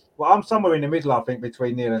well. Well, I'm somewhere in the middle, I think,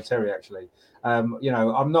 between Neil and Terry, actually. I'm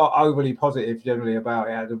not overly positive generally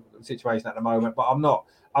about the situation at the moment, but I'm not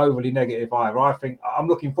overly negative either. I think I'm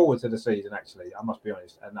looking forward to the season, actually. I must be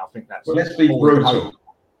honest, and I think that's. Well, let's be brutal.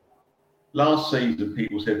 Last season,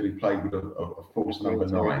 people said we played with a false number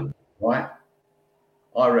 9, right?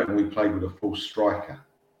 I reckon we played with a false striker.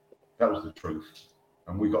 That was the truth.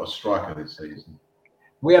 And we got a striker this season.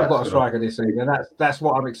 We have got a striker this season. That's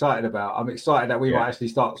what I'm excited about. I'm excited that we might actually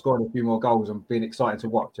start scoring a few more goals and being excited to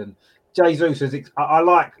watch. And Jesus, I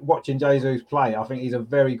like watching Jesus play. I think he's a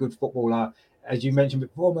very good footballer. As you mentioned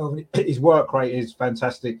before, Melvin, his work rate is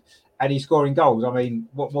fantastic. And he's scoring goals. I mean,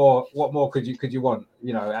 what more could you want?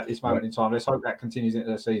 At this moment in time. Let's hope that continues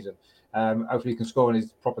into the season. Hopefully, he can score in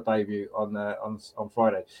his proper debut on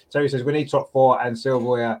Friday. So he says we need top 4 and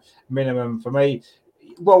silverware minimum for me.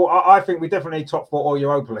 Well, I think we definitely need top 4 or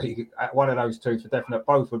Europa League. One of those two for definite.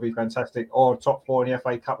 Both would be fantastic. Or top 4 in the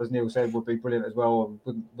FA Cup, as Neil said, would be brilliant as well.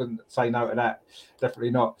 Wouldn't say no to that.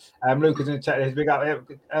 Definitely not. Luca's in the chat. There's big up.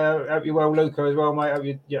 Hope you're well, Luca, as well, mate.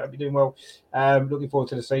 Hope you're doing well. Looking forward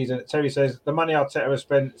to the season. Terry says the money Arteta has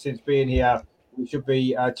spent since being here, we should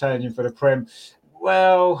be challenging for the Prem.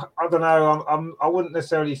 Well, I don't know. I wouldn't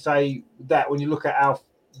necessarily say that when you look at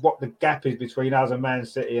what the gap is between us and Man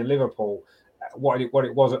City and Liverpool. What it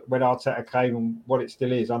was when Arteta came and what it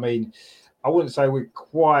still is. I mean, I wouldn't say we're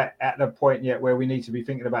quite at the point yet where we need to be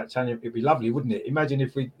thinking about challenging. It'd be lovely, wouldn't it? Imagine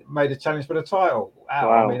if we made a challenge for the title. Wow.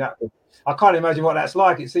 I mean, I can't imagine what that's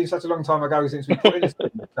like. It seems such a long time ago since we put in a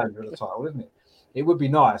challenge for the title, isn't it? It would be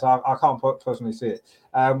nice. I can't personally see it.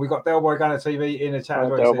 We've got Del Boy Gunner TV in the chat as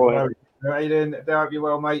well. How you doing? Del, hope you're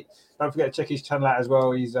well, mate. Don't forget to check his channel out as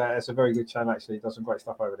well. It's a very good channel, actually. He does some great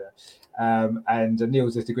stuff over there. And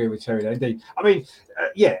Neil's just agreeing with Terry there. Indeed. I mean,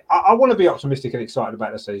 I want to be optimistic and excited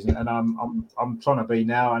about the season, and I'm trying to be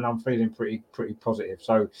now, and I'm feeling pretty positive.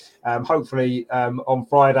 So hopefully on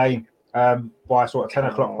Friday, by sort of 10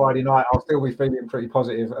 o'clock Friday night, I'll still be feeling pretty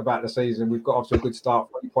positive about the season. We've got off to a good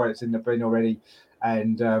start, 40 points in the bin already,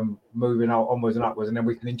 and moving onwards and upwards, and then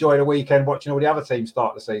we can enjoy the weekend watching all the other teams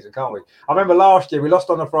start the season, can't we? I remember last year we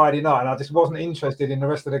lost on a Friday night, and I just wasn't interested in the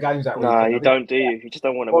rest of the games that weekend. No, you don't, do you? You just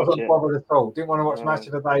don't want to watch it. Bothered at all. Didn't want to watch match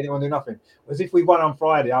of the day. Didn't want to do nothing. As if we won on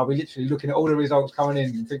Friday, I'll be literally looking at all the results coming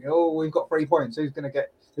in and thinking, "Oh, we've got 3 points. Who's going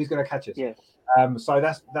to catch us?" Yeah. So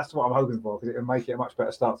that's what I'm hoping for, because it will make it a much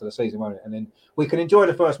better start to the season, won't it? And then we can enjoy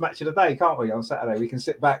the first match of the day, can't we? On Saturday, we can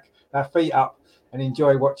sit back, our feet up, and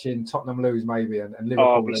enjoy watching Tottenham lose, maybe, and Liverpool.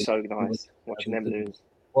 Oh, it'll be so nice watching them lose.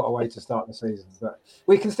 What a way to start the season! But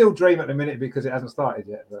we can still dream at the minute because it hasn't started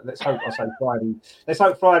yet. But let's hope. I say Friday. Let's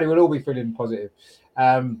hope Friday we'll all be feeling positive.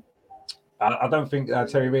 I don't think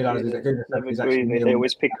Terry realises that Google is actually. They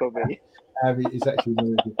always pick on me. He's actually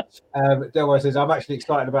really good. Delway says, "I'm actually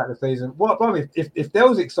excited about the season." What? If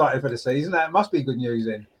Del's excited for the season, that must be good news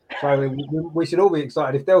then. So we should all be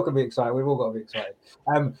excited. If Del can be excited, we've all got to be excited.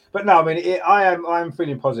 But no, I mean, I am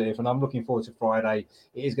feeling positive, and I'm looking forward to Friday.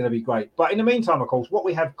 It is going to be great. But in the meantime, of course, what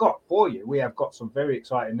we have got for you, we have got some very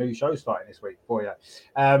exciting new shows starting this week for you.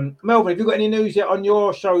 Melvin, have you got any news yet on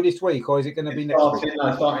your show this week, or is it going to be next week?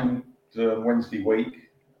 Starting Wednesday week.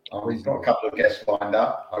 We've got a couple of guests lined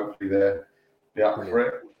up. Hopefully they'll be up for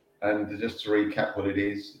it. And just to recap what it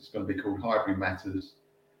is, it's going to be called Highbury Matters.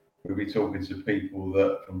 We'll be talking to people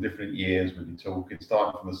that from different years. We'll be talking,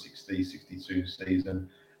 starting from the 60, 62 season.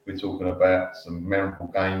 We're talking about some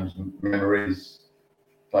memorable games, memories,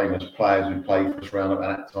 famous players who played for us around at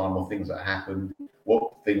that time, or things that happened,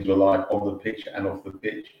 what things were like on the pitch and off the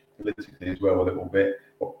pitch. politically as well a little bit,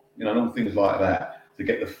 and all things like that, to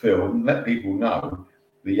get the feel and let people know,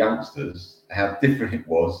 the youngsters, how different it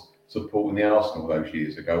was supporting the Arsenal those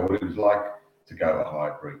years ago, what it was like to go to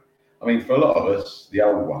Highbury. I mean, for a lot of us, the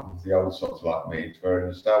old ones, the old sots like me, it's very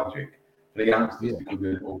nostalgic. For the youngsters, it could be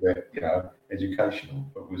a little bit, educational,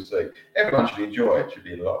 but we'll see. Everyone should enjoy it. It should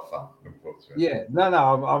be a lot of fun. Look forward to it. Yeah, no,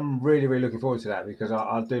 I'm really, really looking forward to that because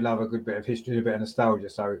I do love a good bit of history, a bit of nostalgia.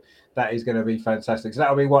 So that is going to be fantastic. So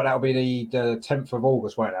that'll be the 10th of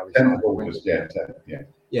August, won't it? 10th of August, yeah.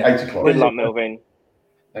 8 o'clock. Good luck, Melvin.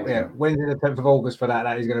 Wednesday the 10th of August for that.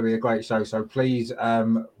 That is going to be a great show. So please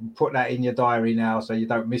put that in your diary now so you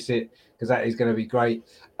don't miss it, because that is going to be great.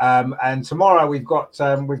 And tomorrow we've got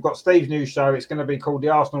Steve's new show. It's going to be called the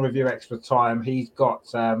Arsenal Review Extra Time. He's got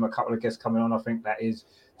a couple of guests coming on. I think that is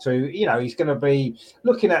he's going to be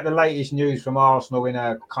looking at the latest news from Arsenal in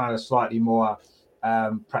a kind of slightly more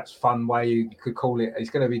perhaps fun way, you could call it. It's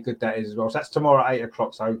going to be good, that is, as well. So that's tomorrow at 8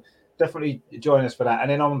 o'clock. So definitely join us for that. And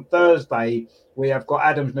then on Thursday, we have got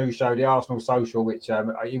Adam's new show, the Arsenal Social, which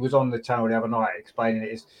he was on the channel the other night explaining it.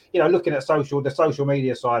 It's, looking at the social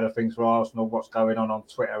media side of things for Arsenal, what's going on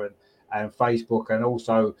Twitter and Facebook. And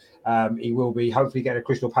also he will be hopefully getting a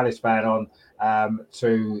Crystal Palace fan on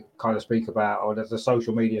to kind of speak about or the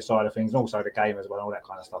social media side of things, and also the game as well, all that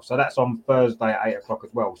kind of stuff. So that's on Thursday at 8 o'clock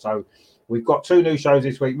as well. So we've got 2 new shows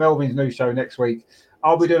this week. Melvin's new show next week.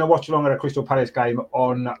 I'll be doing a watch along at a Crystal Palace game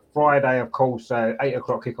on Friday, of course, 8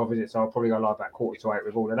 o'clock kickoff, is it? So I'll probably go live about 7:45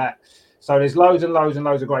 with all of that. So there's loads and loads and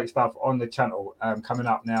loads of great stuff on the channel coming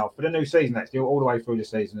up now for the new season, actually, all the way through the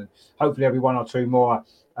season. And hopefully there'll be 1 or 2 more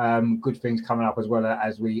good things coming up as well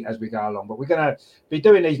as we go along. But we're going to be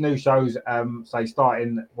doing these new shows,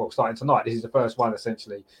 starting tonight. This is the first one,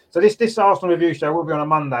 essentially. So this Arsenal review show will be on a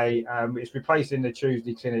Monday. It's replacing the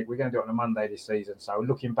Tuesday clinic. We're going to do it on a Monday this season. So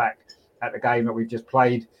looking back at the game that we've just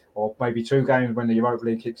played, or maybe 2 games when the Europa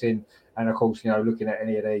League kicks in, and of course, looking at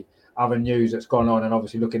any of the other news that's gone on, and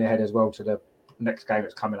obviously looking ahead as well to the next game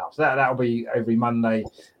that's coming up. So that'll be every Monday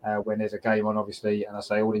when there's a game on, obviously, and I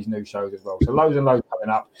say all these new shows as well. So loads and loads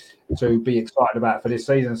coming up to be excited about for this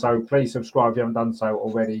season. So please subscribe if you haven't done so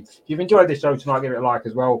already. If you've enjoyed this show tonight, give it a like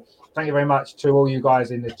as well. Thank you very much to all you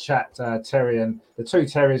guys in the chat, Terry and the 2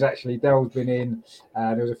 Terrys, actually. Dell's been in.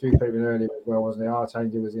 There was a few people in earlier as well, wasn't there?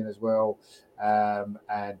 Archangel was in as well,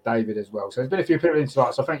 and David as well. So there's been a few people in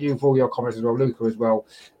tonight. So thank you for all your comments as well, Luca as well.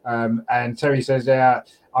 And Terry says,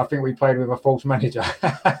 I think we played with a false manager.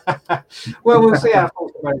 Well, we'll see how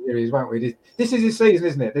false the manager is, won't we? This is his season,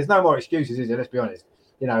 isn't it? There's no more excuses, is there? Let's be honest.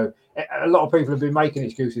 A lot of people have been making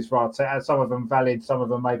excuses for Arteta. Some of them valid, some of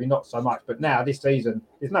them maybe not so much. But now this season,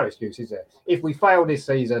 there's no excuse, is there? If we fail this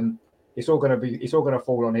season, it's all going to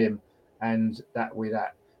fall on him, and that.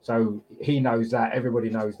 So he knows that.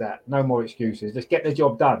 Everybody knows that. No more excuses. Just get the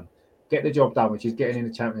job done. Get the job done, which is getting in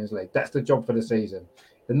the Champions League. That's the job for the season.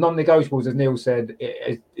 The non-negotiables, as Neil said,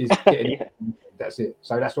 is getting. Yeah. That's it.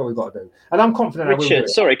 So that's what we've got to do. And I'm confident. Richard,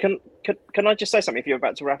 sorry, can I just say something if you're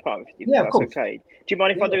about to wrap up? Yeah, of course. Okay. Do you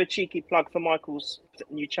mind if I do a cheeky plug for Michael's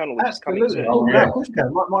new channel that's coming soon? Oh, yeah, of course you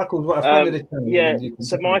can. Michael's a friend of the channel. Yeah.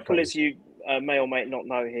 So Michael, as you may or may not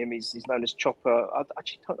know him, he's known as Chopper.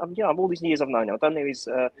 All these years I've known him. I don't know his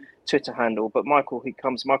Twitter handle, but Michael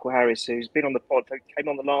Harris, who's been on the pod, came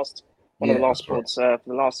on the last one of the last pods for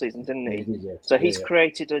the last season, didn't he? So he's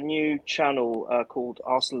created a new channel called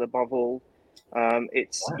Arsenal Above All.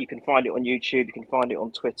 You can find it on YouTube, you can find it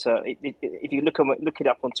on Twitter. If you look it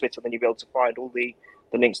up on Twitter, then you'll be able to find all the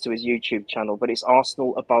links to his YouTube channel. But it's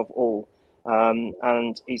Arsenal Above All,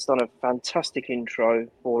 and he's done a fantastic intro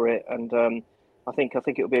for it. And I think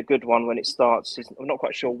it'll be a good one when it starts. I'm not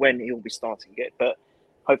quite sure when he'll be starting it, but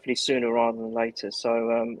hopefully sooner rather than later.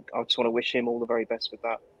 So I just want to wish him all the very best with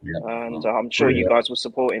that, and I'm sure you guys will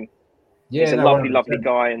support him. Yeah, he's a lovely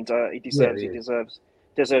guy, and he deserves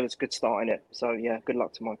a good start in it. So yeah, good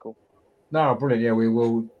luck to Michael. No, brilliant. Yeah, we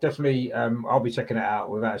will definitely. I'll be checking it out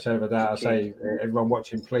without a shadow of a doubt. I say everyone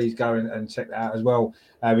watching, please go and check that out as well.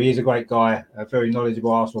 He is a great guy, a very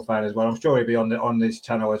knowledgeable Arsenal fan as well. I'm sure he'll be on this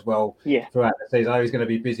channel as well. Yeah. Throughout the season, I know he's going to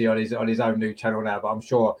be busy on his own new channel now, but I'm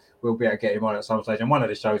sure we'll be able to get him on at some stage. And one of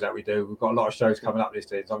the shows that we do, we've got a lot of shows coming up this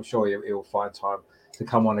season. So I'm sure he'll find time to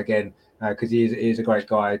come on again. Because he is a great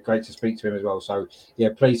guy, great to speak to him as well. So yeah,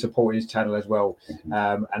 please support his channel as well,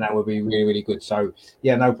 and that would be really, really good. So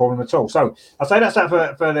yeah, no problem at all. So I'll say that's that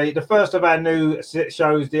for the first of our new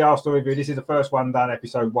shows, the Arsenal review. This is the first one done,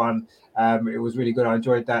 episode 1. It was really good. I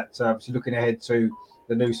enjoyed that. Looking ahead to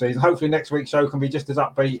the new season. Hopefully next week's show can be just as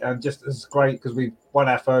upbeat and just as great because we've won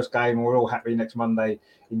our first game and we're all happy next Monday,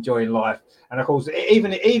 enjoying life. And of course,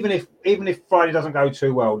 even if Friday doesn't go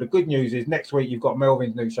too well, the good news is next week you've got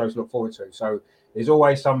Melvin's new show to look forward to. So there's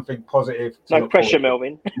always something positive. No pressure,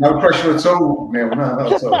 Melvin. No pressure at all, Neil. No,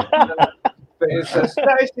 not at all. But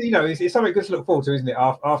it's something good to look forward to, isn't it?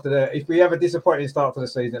 After if we have a disappointing start to the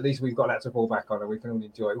season, at least we've got that to fall back on and we can all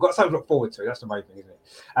enjoy it. We've got something to look forward to. That's the main thing, isn't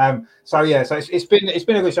it? So it's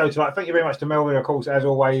been a good show tonight. Thank you very much to Melvin, of course, as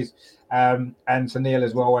always, and to Neil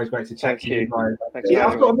as well. Always great to chat to you guys.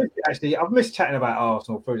 I've got to miss it, actually. I've missed chatting about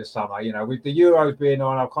Arsenal through the summer. With the Euros being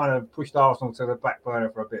on, I've kind of pushed Arsenal to the back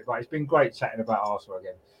burner for a bit, but it's been great chatting about Arsenal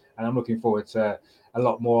again, and I'm looking forward to a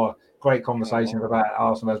lot more great conversations about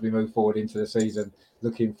Arsenal as we move forward into the season.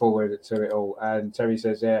 Looking forward to it all. And Terry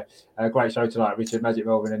says, a great show tonight, Richard, Magic,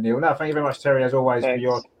 Melvin and Neil. No, thank you very much, Terry, as always, for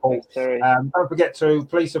your support. Don't forget to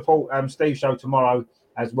please support Steve's show tomorrow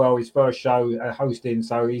as well, his first show hosting.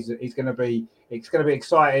 So it's going to be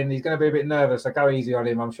exciting. He's going to be a bit nervous, so go easy on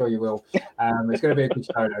him. I'm sure you will. It's going to be a good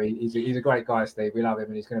show, though. He's a great guy, Steve. We love him,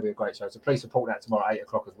 and it's going to be a great show. So please support that tomorrow at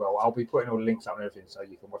 8:00 as well. I'll be putting all the links up and everything so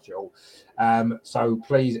you can watch it all. So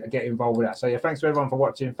please get involved with that. So thanks to everyone for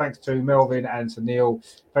watching. Thanks to Melvin and to Neil.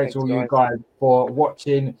 Thanks to all you guys for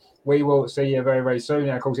watching. We will see you very, very soon.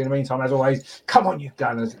 And of course, in the meantime, as always, come on, you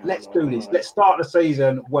Gunners. Let's do this. Let's start the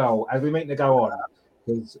season well as we mean to go on.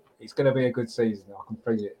 Because it's going to be a good season. I can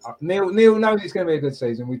feel it. Neil knows it's going to be a good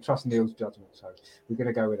season. We trust Neil's judgment, so we're going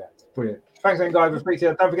to go with that. Brilliant. Thanks, then, guys. We'll speak to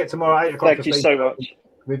you. Don't forget tomorrow, 8:00. Thank you so much.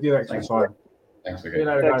 Review extra time. Thanks again.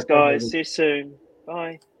 Thanks, guys. See you soon.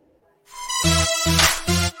 Bye.